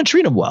 So you want to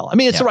treat them well. I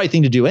mean, it's the right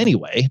thing to do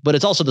anyway, but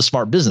it's also the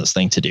smart business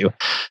thing to do.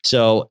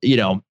 So,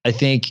 I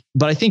think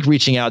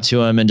reaching out to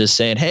them and just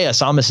saying, hey, I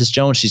saw Mrs.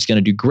 Jones. She's going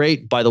to do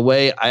great. By the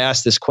way, I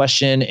asked this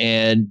question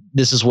and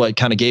this is what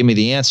kind of gave me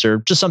the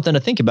answer. Just something to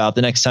think about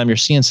the next time you're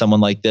seeing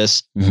someone like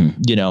this,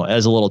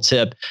 as a little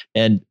tip.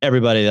 And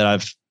everybody that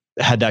I've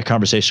had that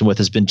conversation with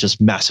has been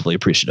just massively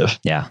appreciative.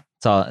 Yeah.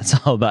 It's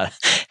all about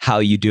how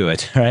you do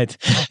it, right?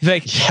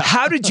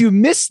 How did you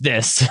miss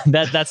this?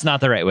 That's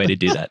not the right way to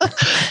do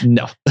that.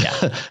 No.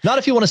 Yeah. Not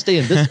if you want to stay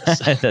in business.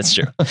 That's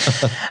true.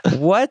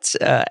 What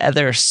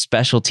other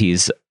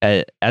specialties,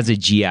 as a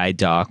GI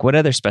doc, what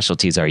other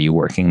specialties are you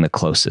working the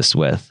closest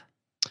with?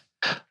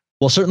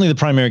 Well, certainly the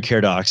primary care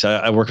docs.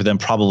 I work with them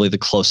probably the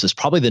closest.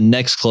 Probably the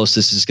next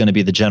closest is going to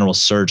be the general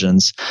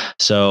surgeons.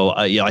 So,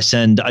 I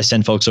send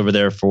folks over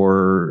there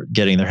for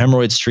getting their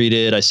hemorrhoids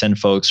treated. I send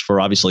folks for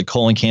obviously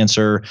colon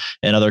cancer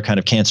and other kind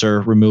of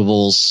cancer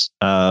removals.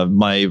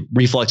 My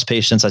reflux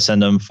patients, I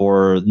send them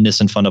for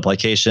Nissen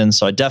fundoplication.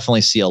 So I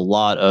definitely see a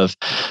lot of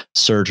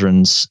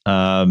surgeons.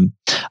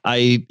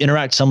 I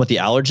interact some with the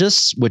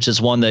allergists, which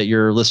is one that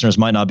your listeners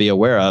might not be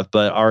aware of,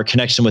 but our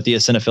connection with the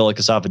eosinophilic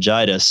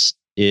esophagitis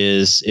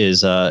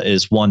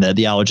is one that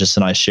the allergists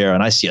and I share,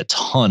 and I see a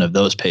ton of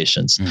those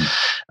patients.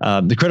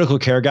 The critical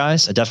care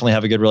guys, I definitely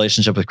have a good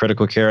relationship with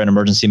critical care and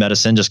emergency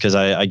medicine, just because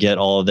I get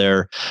all of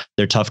their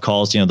tough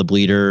calls, the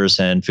bleeders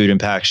and food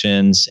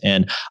impactions.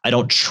 And I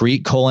don't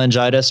treat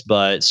cholangitis,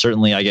 but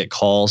certainly I get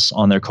calls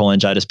on their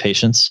cholangitis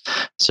patients.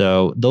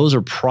 So those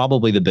are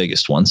probably the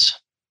biggest ones.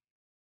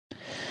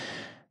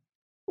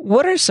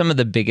 What are some of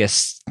the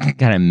biggest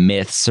kind of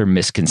myths or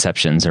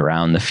misconceptions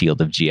around the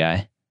field of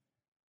GI?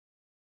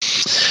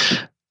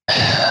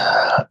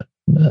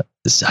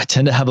 I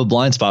tend to have a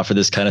blind spot for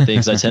this kind of thing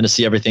because I tend to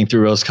see everything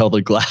through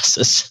rose-colored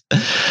glasses.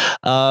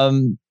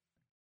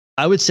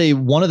 I would say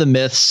one of the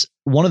myths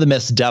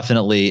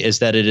definitely is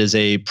that it is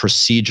a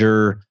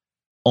procedure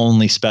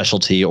only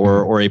specialty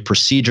or a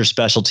procedure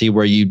specialty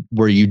where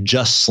you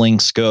just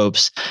sling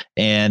scopes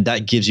and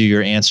that gives you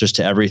your answers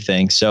to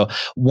everything. So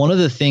one of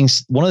the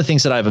things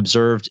that I've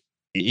observed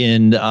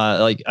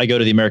like I go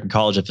to the American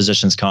College of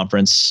Physicians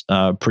conference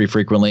pretty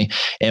frequently,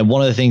 and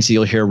one of the things that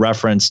you'll hear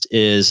referenced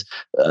is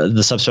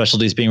the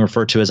subspecialties being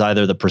referred to as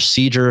either the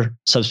procedure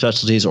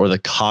subspecialties or the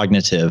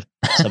cognitive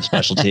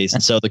subspecialties.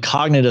 And so the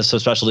cognitive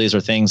subspecialties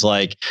are things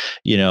like,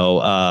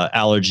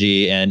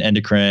 allergy and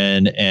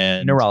endocrine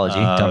and neurology.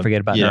 Don't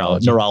forget about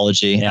neurology.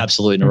 Neurology, yeah.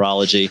 Absolutely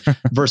neurology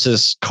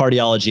versus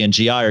cardiology and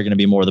GI are going to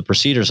be more of the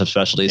procedure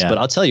subspecialties. Yeah. But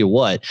I'll tell you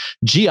what,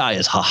 GI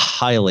is a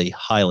highly,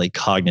 highly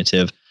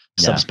cognitive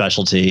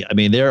subspecialty. I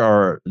mean,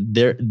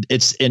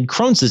 it's in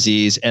Crohn's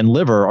disease and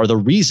liver are the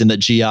reason that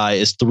GI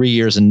is 3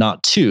 years and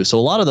not 2. So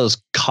a lot of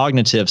those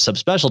cognitive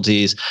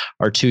subspecialties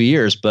are 2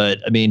 years, but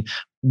I mean,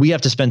 we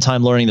have to spend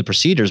time learning the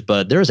procedures,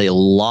 but there's a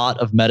lot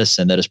of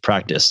medicine that is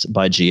practiced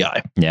by GI.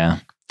 Yeah.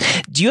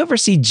 Do you ever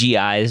see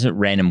GIs?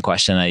 Random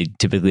question I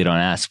typically don't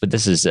ask, but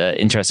this is an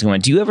interesting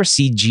one. Do you ever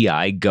see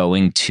GI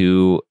going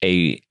to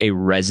a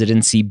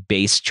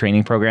residency-based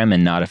training program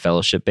and not a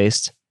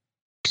fellowship-based?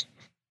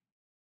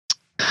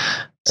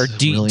 Or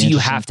do you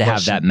have to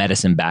have that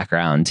medicine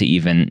background to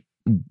even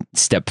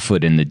step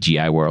foot in the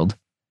GI world?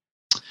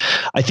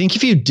 I think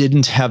if you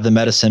didn't have the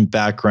medicine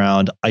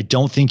background, I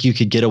don't think you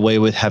could get away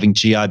with having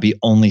GI be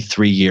only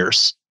 3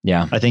 years.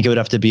 Yeah. I think it would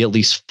have to be at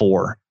least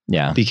 4.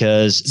 Yeah.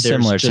 Because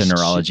similar to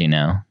neurology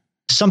now.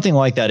 Something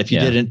like that. If you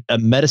did a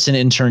medicine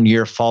intern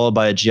year followed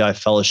by a GI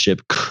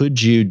fellowship,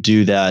 could you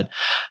do that?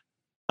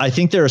 I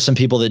think there are some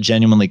people that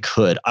genuinely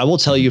could. I will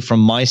tell you from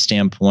my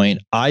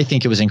standpoint, I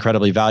think it was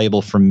incredibly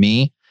valuable for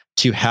me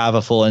to have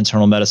a full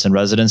internal medicine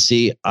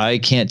residency. I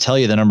can't tell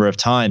you the number of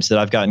times that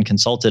I've gotten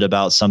consulted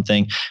about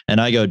something and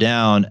I go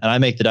down and I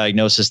make the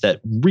diagnosis that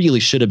really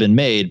should have been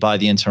made by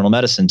the internal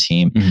medicine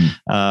team.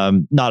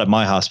 Mm-hmm. Not at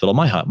my hospital.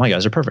 My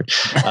guys are perfect.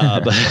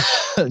 But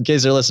in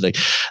case they're listening.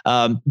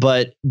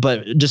 But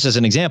just as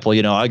an example,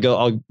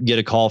 I'll get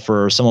a call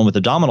for someone with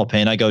abdominal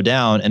pain. I go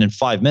down and in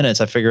 5 minutes,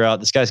 I figure out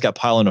this guy's got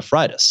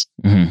pyelonephritis.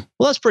 Mm-hmm.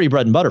 Well, that's pretty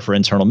bread and butter for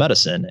internal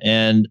medicine.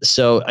 And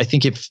so I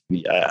think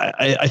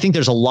I think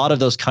there's a lot of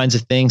those kinds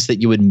of things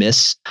that you would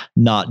miss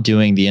not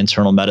doing the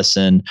internal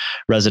medicine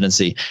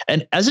residency.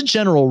 And as a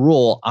general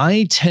rule,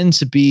 I tend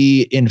to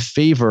be in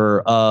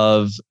favor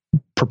of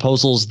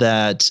proposals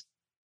that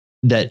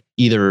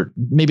either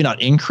maybe not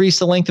increase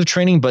the length of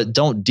training, but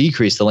don't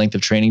decrease the length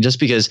of training, just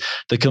because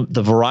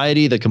the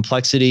variety, the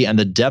complexity, and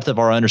the depth of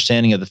our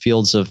understanding of the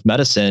fields of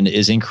medicine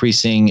is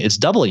increasing. It's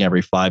doubling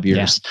every 5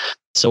 years. Yeah.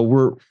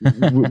 So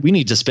we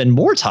need to spend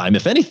more time,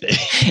 if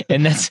anything.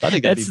 And that's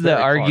the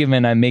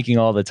argument I'm making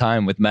all the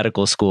time with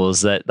medical schools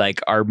that like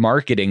are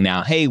marketing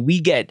now. Hey, we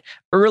get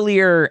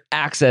earlier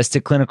access to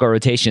clinical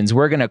rotations.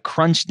 We're going to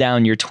crunch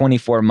down your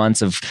 24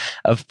 months of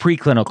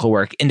preclinical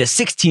work into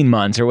 16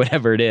 months or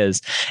whatever it is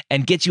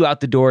and get you out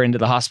the door into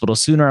the hospital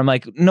sooner. I'm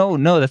like,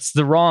 no, that's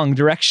the wrong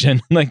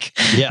direction. Like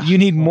you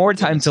need more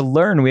time to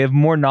learn. We have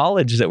more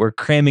knowledge that we're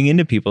cramming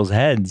into people's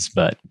heads,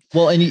 but.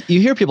 Well, and you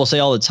hear people say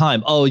all the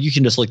time, oh, you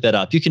can just look that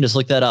up. You can just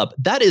look that up.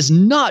 That is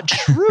not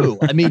true.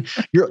 I mean,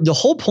 the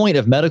whole point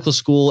of medical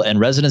school and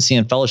residency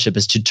and fellowship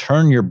is to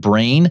turn your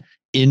brain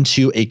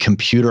into a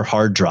computer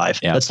hard drive.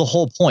 Yeah. That's the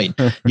whole point.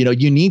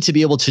 You need to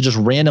be able to just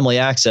randomly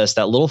access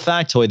that little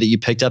factoid that you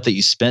picked up that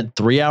you spent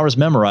 3 hours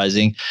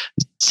memorizing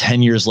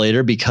 10 years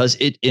later because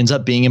it ends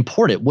up being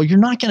important. Well, you're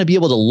not going to be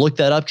able to look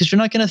that up because you're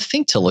not going to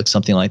think to look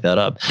something like that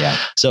up. Yeah.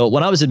 So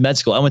when I was in med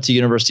school, I went to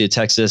University of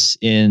Texas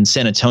in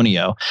San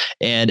Antonio.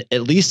 And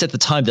at least at the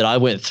time that I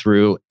went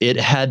through, it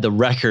had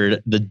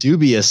the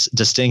dubious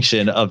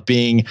distinction of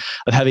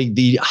having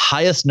the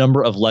highest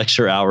number of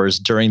lecture hours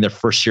during their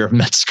first year of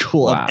med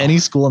school of any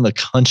school in the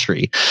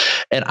country.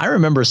 And I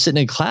remember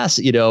sitting in class,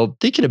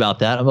 thinking about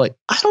that. I'm like,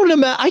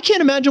 I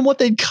can't imagine what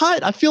they'd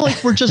cut. I feel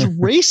like we're just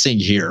racing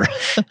here.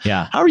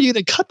 Yeah. How are you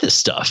going to cut this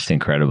stuff? It's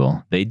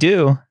incredible. They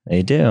do.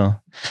 Yeah.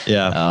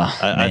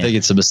 I think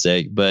it's a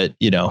mistake, but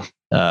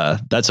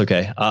that's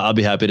okay. I'll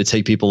be happy to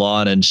take people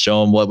on and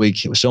show them what we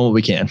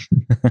can.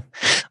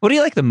 What do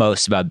you like the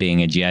most about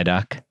being a GI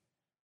doc?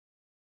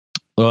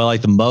 What I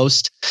like the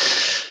most?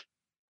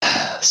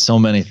 So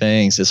many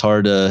things. It's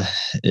hard to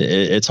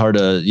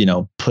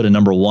put a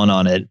number one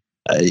on it.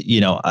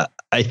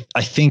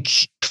 I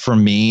think for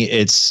me,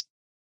 it's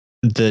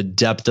the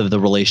depth of the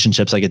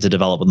relationships I get to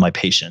develop with my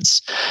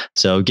patients.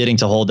 So getting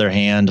to hold their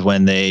hand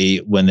when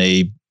they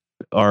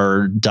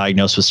are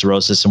diagnosed with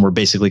cirrhosis and we're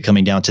basically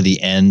coming down to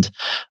the end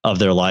of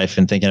their life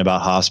and thinking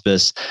about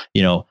hospice,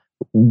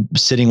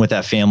 sitting with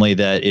that family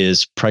that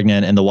is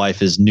pregnant and the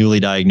wife is newly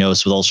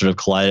diagnosed with ulcerative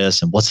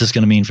colitis, and what's this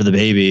going to mean for the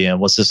baby,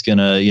 and what's this going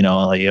to,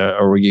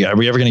 are we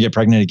ever going to get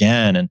pregnant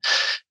again? And,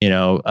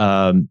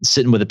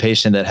 sitting with a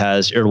patient that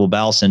has irritable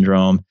bowel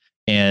syndrome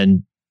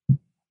and,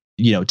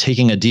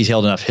 taking a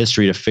detailed enough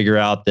history to figure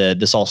out that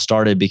this all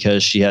started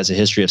because she has a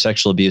history of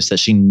sexual abuse that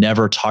she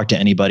never talked to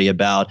anybody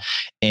about.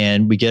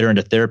 And we get her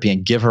into therapy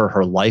and give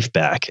her life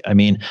back. I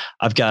mean,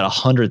 I've got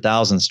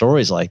 100,000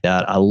 stories like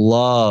that. I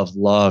love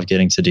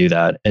getting to do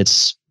that.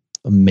 It's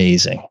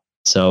amazing.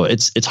 So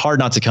it's hard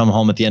not to come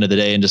home at the end of the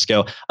day and just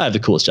go, I have the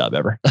coolest job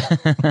ever.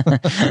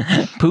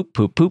 Poop,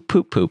 poop, poop,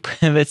 poop, poop.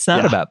 It's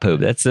not about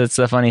poop. That's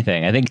a funny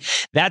thing. I think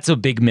that's a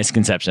big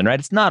misconception, right?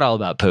 It's not all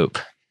about poop.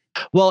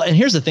 Well, and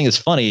here's the thing that's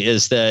funny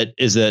is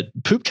that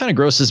poop kind of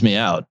grosses me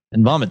out,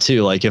 and vomit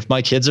too. Like if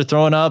my kids are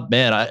throwing up,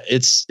 man,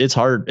 it's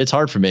hard. It's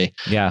hard for me.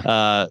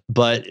 Yeah.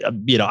 But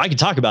I can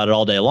talk about it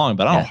all day long,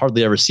 but I don't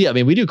hardly ever see it. I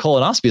mean, we do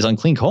colonoscopies on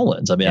clean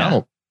colons.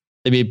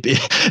 I mean,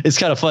 it's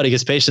kind of funny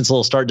because patients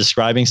will start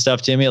describing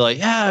stuff to me like,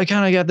 yeah, I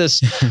kind of got this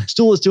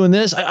stool is doing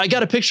this. I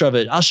got a picture of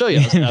it. I'll show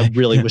you. I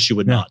really wish you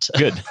would not.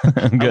 Good.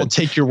 I will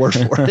take your word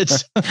for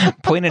it.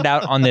 Point it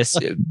out on this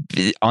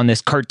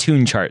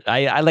cartoon chart.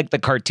 I like the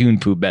cartoon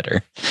poop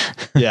better.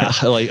 Yeah.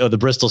 Like, the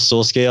Bristol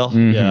stool scale.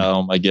 Mm-hmm. Yeah.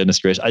 Oh my goodness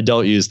gracious. I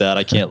don't use that.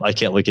 I can't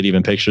look at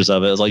even pictures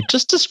of it. It's like,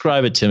 just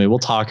describe it to me. We'll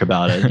talk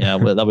about it. Yeah.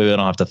 That way we don't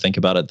have to think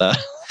about it.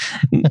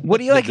 What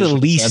do you like the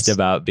least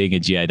about being a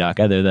GI doc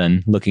other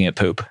than looking at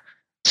poop?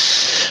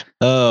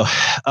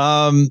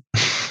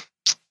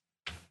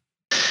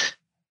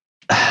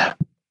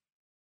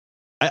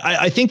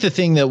 I think the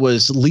thing that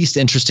was least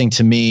interesting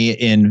to me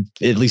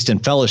at least in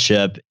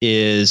fellowship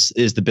is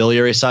the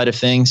biliary side of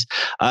things.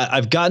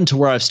 I've gotten to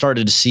where I've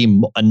started to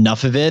see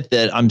enough of it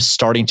that I'm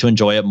starting to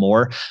enjoy it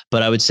more.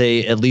 But I would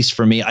say, at least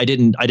for me, I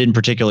didn't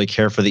particularly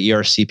care for the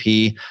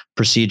ERCP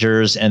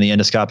procedures and the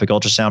endoscopic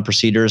ultrasound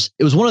procedures.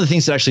 It was one of the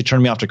things that actually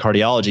turned me off to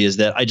cardiology is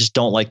that I just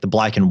don't like the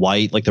black and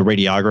white, like the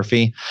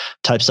radiography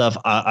type stuff.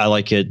 I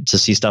like it to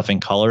see stuff in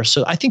color.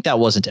 So I think that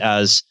wasn't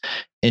as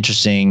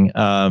interesting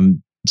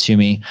to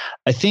me.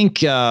 I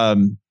think,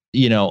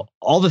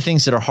 all the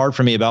things that are hard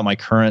for me about my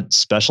current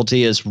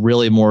specialty is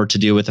really more to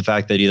do with the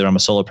fact that either I'm a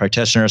solo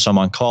practitioner, so I'm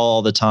on call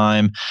all the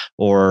time,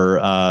 or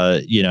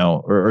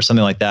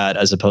something like that,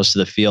 as opposed to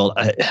the field.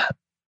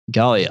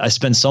 I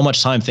spend so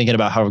much time thinking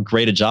about how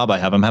great a job I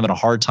have. I'm having a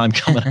hard time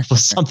coming up with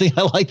something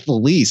I like the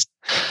least.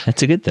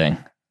 That's a good thing.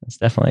 That's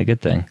definitely a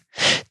good thing.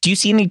 Do you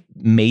see any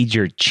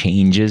major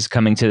changes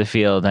coming to the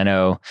field? I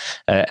know,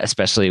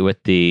 especially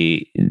with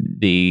the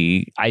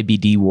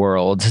IBD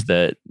world,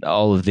 that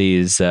all of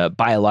these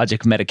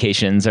biologic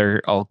medications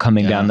are all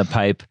coming down the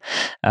pipe.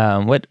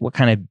 What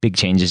kind of big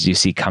changes do you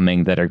see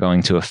coming that are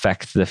going to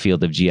affect the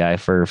field of GI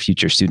for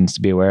future students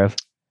to be aware of?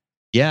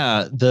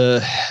 Yeah,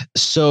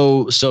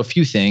 so a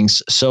few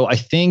things. So I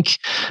think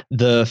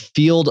the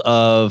field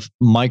of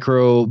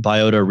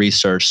microbiota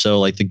research, so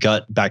like the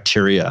gut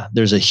bacteria,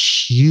 there's a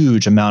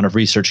huge amount of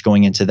research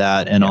going into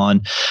that and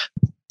on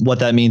what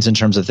that means in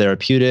terms of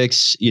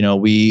therapeutics.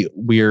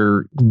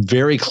 We're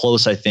very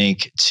close, I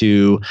think,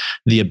 to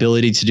the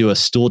ability to do a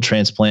stool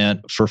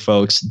transplant for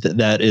folks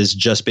that is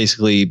just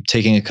basically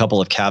taking a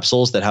couple of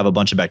capsules that have a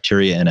bunch of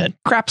bacteria in it.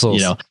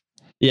 Capsules.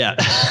 Yeah.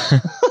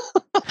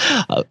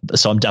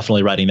 So I'm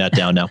definitely writing that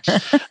down now.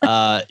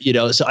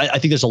 So I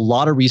think there's a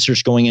lot of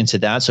research going into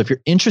that. So if you're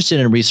interested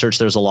in research,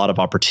 there's a lot of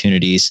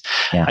opportunities.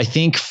 Yeah. I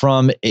think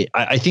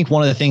I think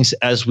one of the things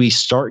as we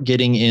start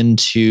getting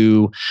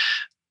into,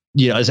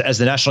 as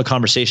the national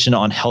conversation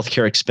on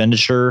healthcare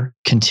expenditure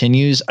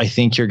continues, I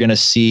think you're going to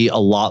see a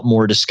lot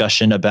more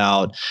discussion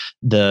about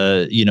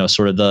the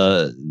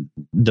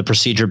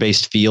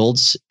procedure-based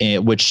fields,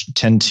 which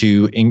tend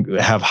to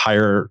have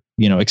higher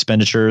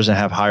expenditures and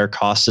have higher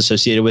costs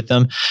associated with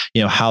them,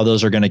 how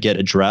those are going to get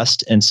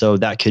addressed. And so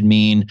that could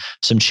mean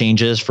some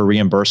changes for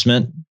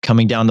reimbursement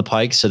coming down the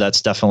pike. So that's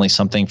definitely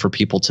something for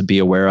people to be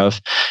aware of.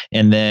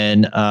 And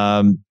then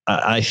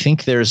I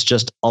think there's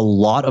just a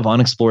lot of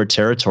unexplored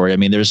territory. I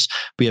mean,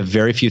 we have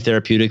very few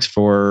therapeutics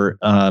for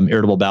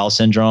irritable bowel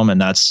syndrome,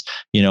 and that's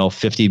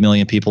 50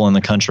 million people in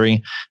the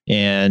country.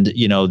 And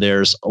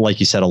there's, like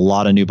you said, a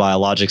lot of new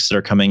biologics that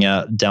are coming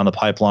out down the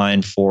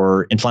pipeline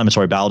for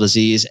inflammatory bowel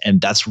disease,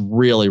 and that's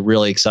really,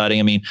 really exciting.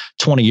 I mean,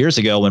 20 years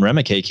ago when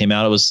Remicade came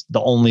out, it was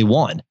the only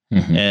one,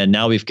 and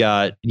now we've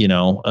got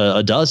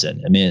a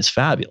dozen. I mean, it's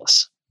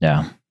fabulous.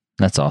 Yeah,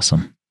 that's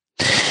awesome.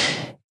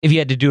 If you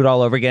had to do it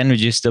all over again,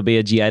 would you still be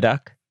a GI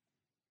doc?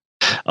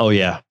 Oh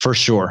yeah, for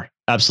sure.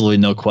 Absolutely.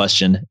 No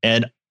question.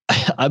 And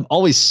I'm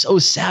always so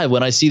sad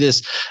when I see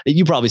this.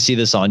 You probably see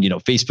this on,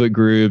 Facebook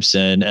groups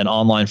and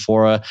online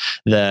fora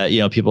that,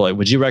 people are like,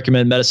 would you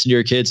recommend medicine to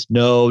your kids?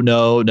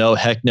 No,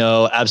 heck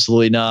no,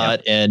 absolutely not.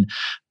 Yep. And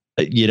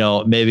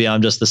maybe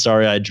I'm just the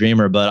starry-eyed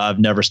dreamer, but I've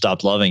never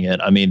stopped loving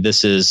it. I mean,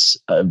 this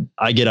is,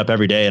 I get up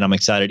every day and I'm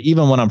excited,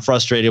 even when I'm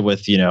frustrated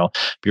with,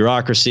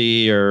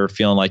 bureaucracy or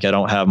feeling like I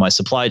don't have my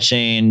supply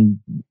chain,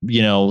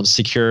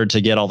 secured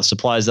to get all the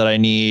supplies that I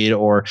need,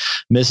 or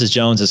Mrs.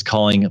 Jones is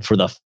calling for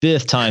the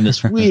 5th time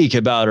this week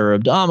about her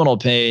abdominal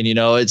pain.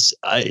 At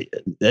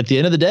the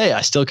end of the day,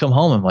 I still come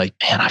home. I'm like,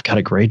 man, I've got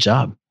a great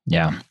job.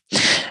 Yeah.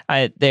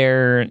 I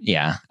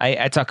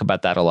talk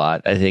about that a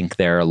lot. I think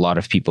there are a lot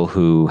of people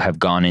who have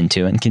gone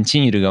into and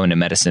continue to go into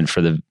medicine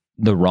for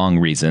the wrong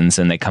reasons,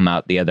 and they come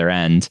out the other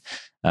end.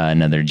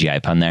 Another GI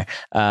pun there.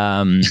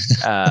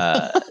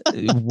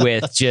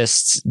 With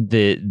just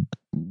the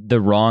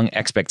wrong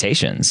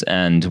expectations,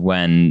 and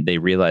when they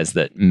realize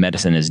that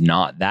medicine is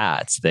not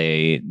that,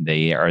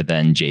 they are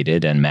then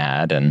jaded and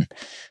mad, and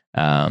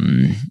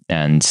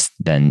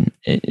then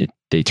it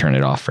they turn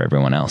it off for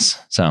everyone else.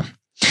 So,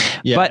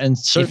 yeah, but and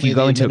if you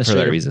go into it for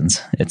the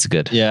reasons, it's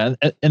good. Yeah,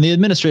 and the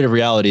administrative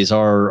realities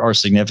are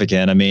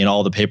significant. I mean,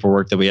 all the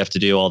paperwork that we have to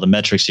do, all the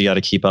metrics you got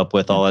to keep up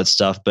with, all that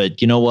stuff. But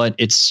you know what?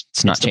 It's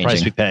not the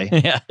price we pay.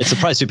 Yeah, it's the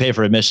price we pay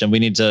for admission. We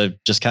need to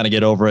just kind of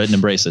get over it and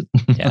embrace it.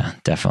 Yeah,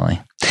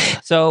 definitely.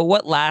 So,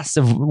 what last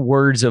of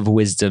words of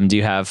wisdom do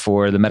you have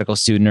for the medical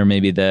student or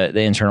maybe the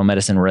internal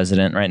medicine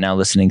resident right now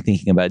listening,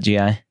 thinking about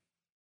GI?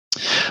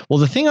 Well,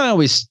 the thing I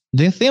always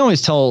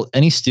tell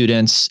any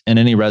students and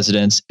any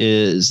residents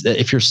is that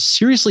if you're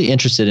seriously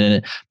interested in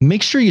it,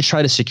 make sure you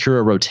try to secure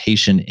a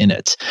rotation in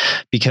it,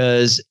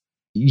 because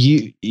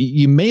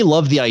you may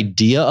love the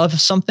idea of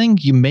something,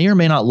 you may or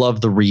may not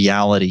love the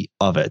reality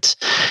of it.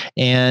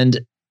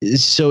 And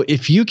so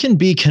if you can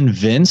be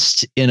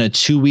convinced in a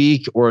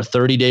 2-week or a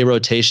 30-day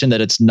rotation that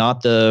it's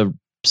not the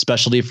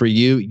specialty for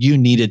you, you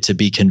needed to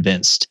be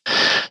convinced.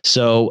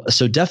 So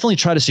definitely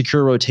try to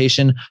secure a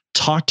rotation,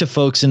 talk to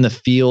folks in the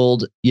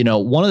field. You know,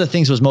 one of the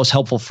things that was most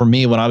helpful for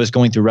me when I was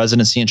going through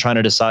residency and trying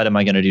to decide, am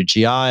I going to do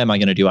GI? Am I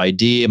going to do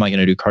ID? Am I going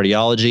to do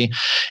cardiology?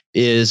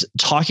 Is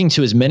talking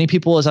to as many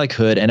people as I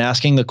could and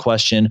asking the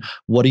question,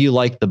 what do you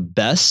like the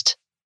best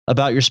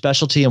about your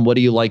specialty? And what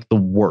do you like the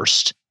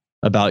worst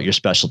about your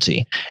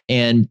specialty?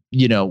 And,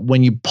 you know,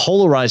 when you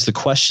polarize the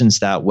questions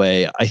that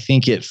way, I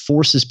think it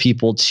forces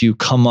people to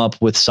come up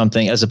with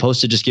something as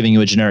opposed to just giving you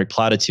a generic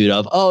platitude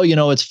of, oh, you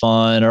know, it's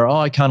fun, or, oh,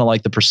 I kind of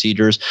like the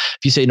procedures. If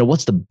you say, no,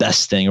 what's the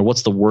best thing or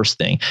what's the worst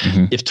thing?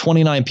 Mm-hmm. If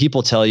 29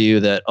 people tell you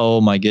that, oh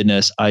my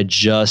goodness, I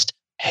just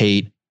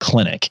hate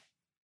clinic,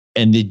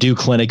 and they do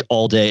clinic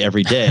all day,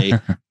 every day,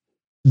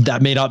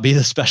 that may not be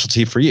the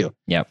specialty for you.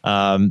 Yep.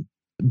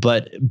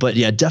 But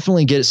yeah,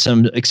 definitely get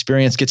some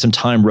experience, get some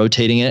time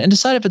rotating it, and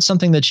decide if it's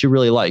something that you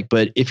really like.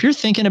 But if you're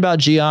thinking about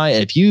GI,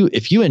 if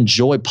you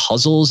enjoy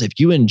puzzles, if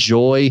you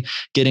enjoy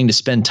getting to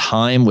spend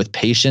time with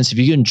patients, if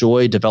you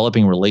enjoy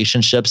developing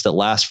relationships that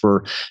last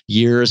for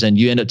years, and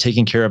you end up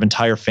taking care of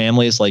entire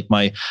families, like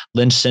my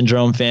Lynch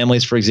syndrome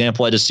families, for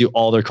example, I just do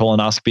all their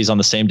colonoscopies on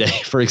the same day,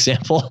 for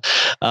example.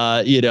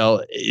 You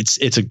know,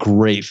 it's a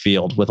great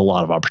field with a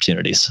lot of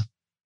opportunities.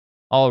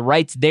 All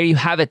right, there you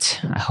have it.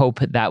 I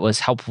hope that was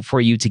helpful for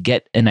you to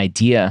get an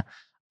idea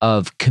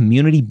of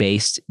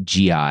community-based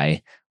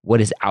GI, what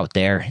is out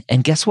there.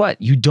 And guess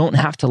what? You don't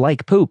have to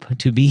like poop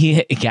to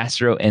be a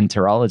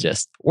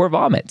gastroenterologist, or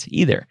vomit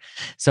either.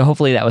 So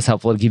hopefully that was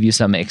helpful to give you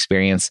some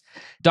experience.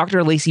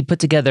 Dr. Lacey put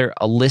together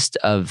a list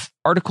of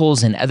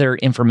articles and other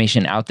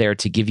information out there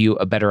to give you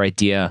a better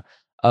idea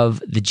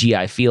of the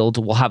GI field.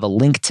 We'll have a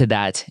link to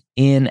that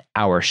in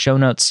our show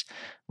notes,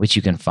 which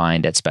you can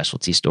find at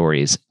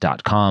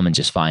specialtystories.com, and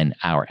just find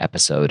our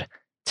episode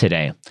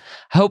today.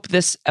 I hope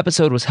this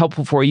episode was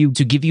helpful for you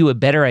to give you a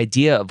better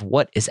idea of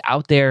what is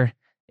out there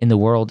in the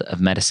world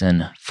of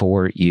medicine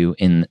for you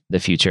in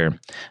the future.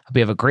 Hope you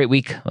have a great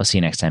week. We'll see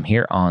you next time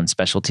here on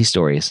Specialty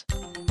Stories.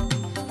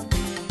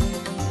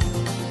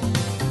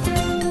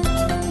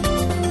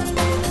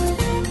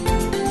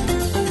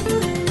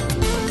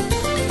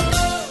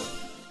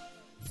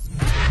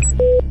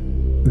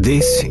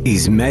 This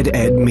is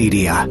MedEd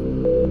Media.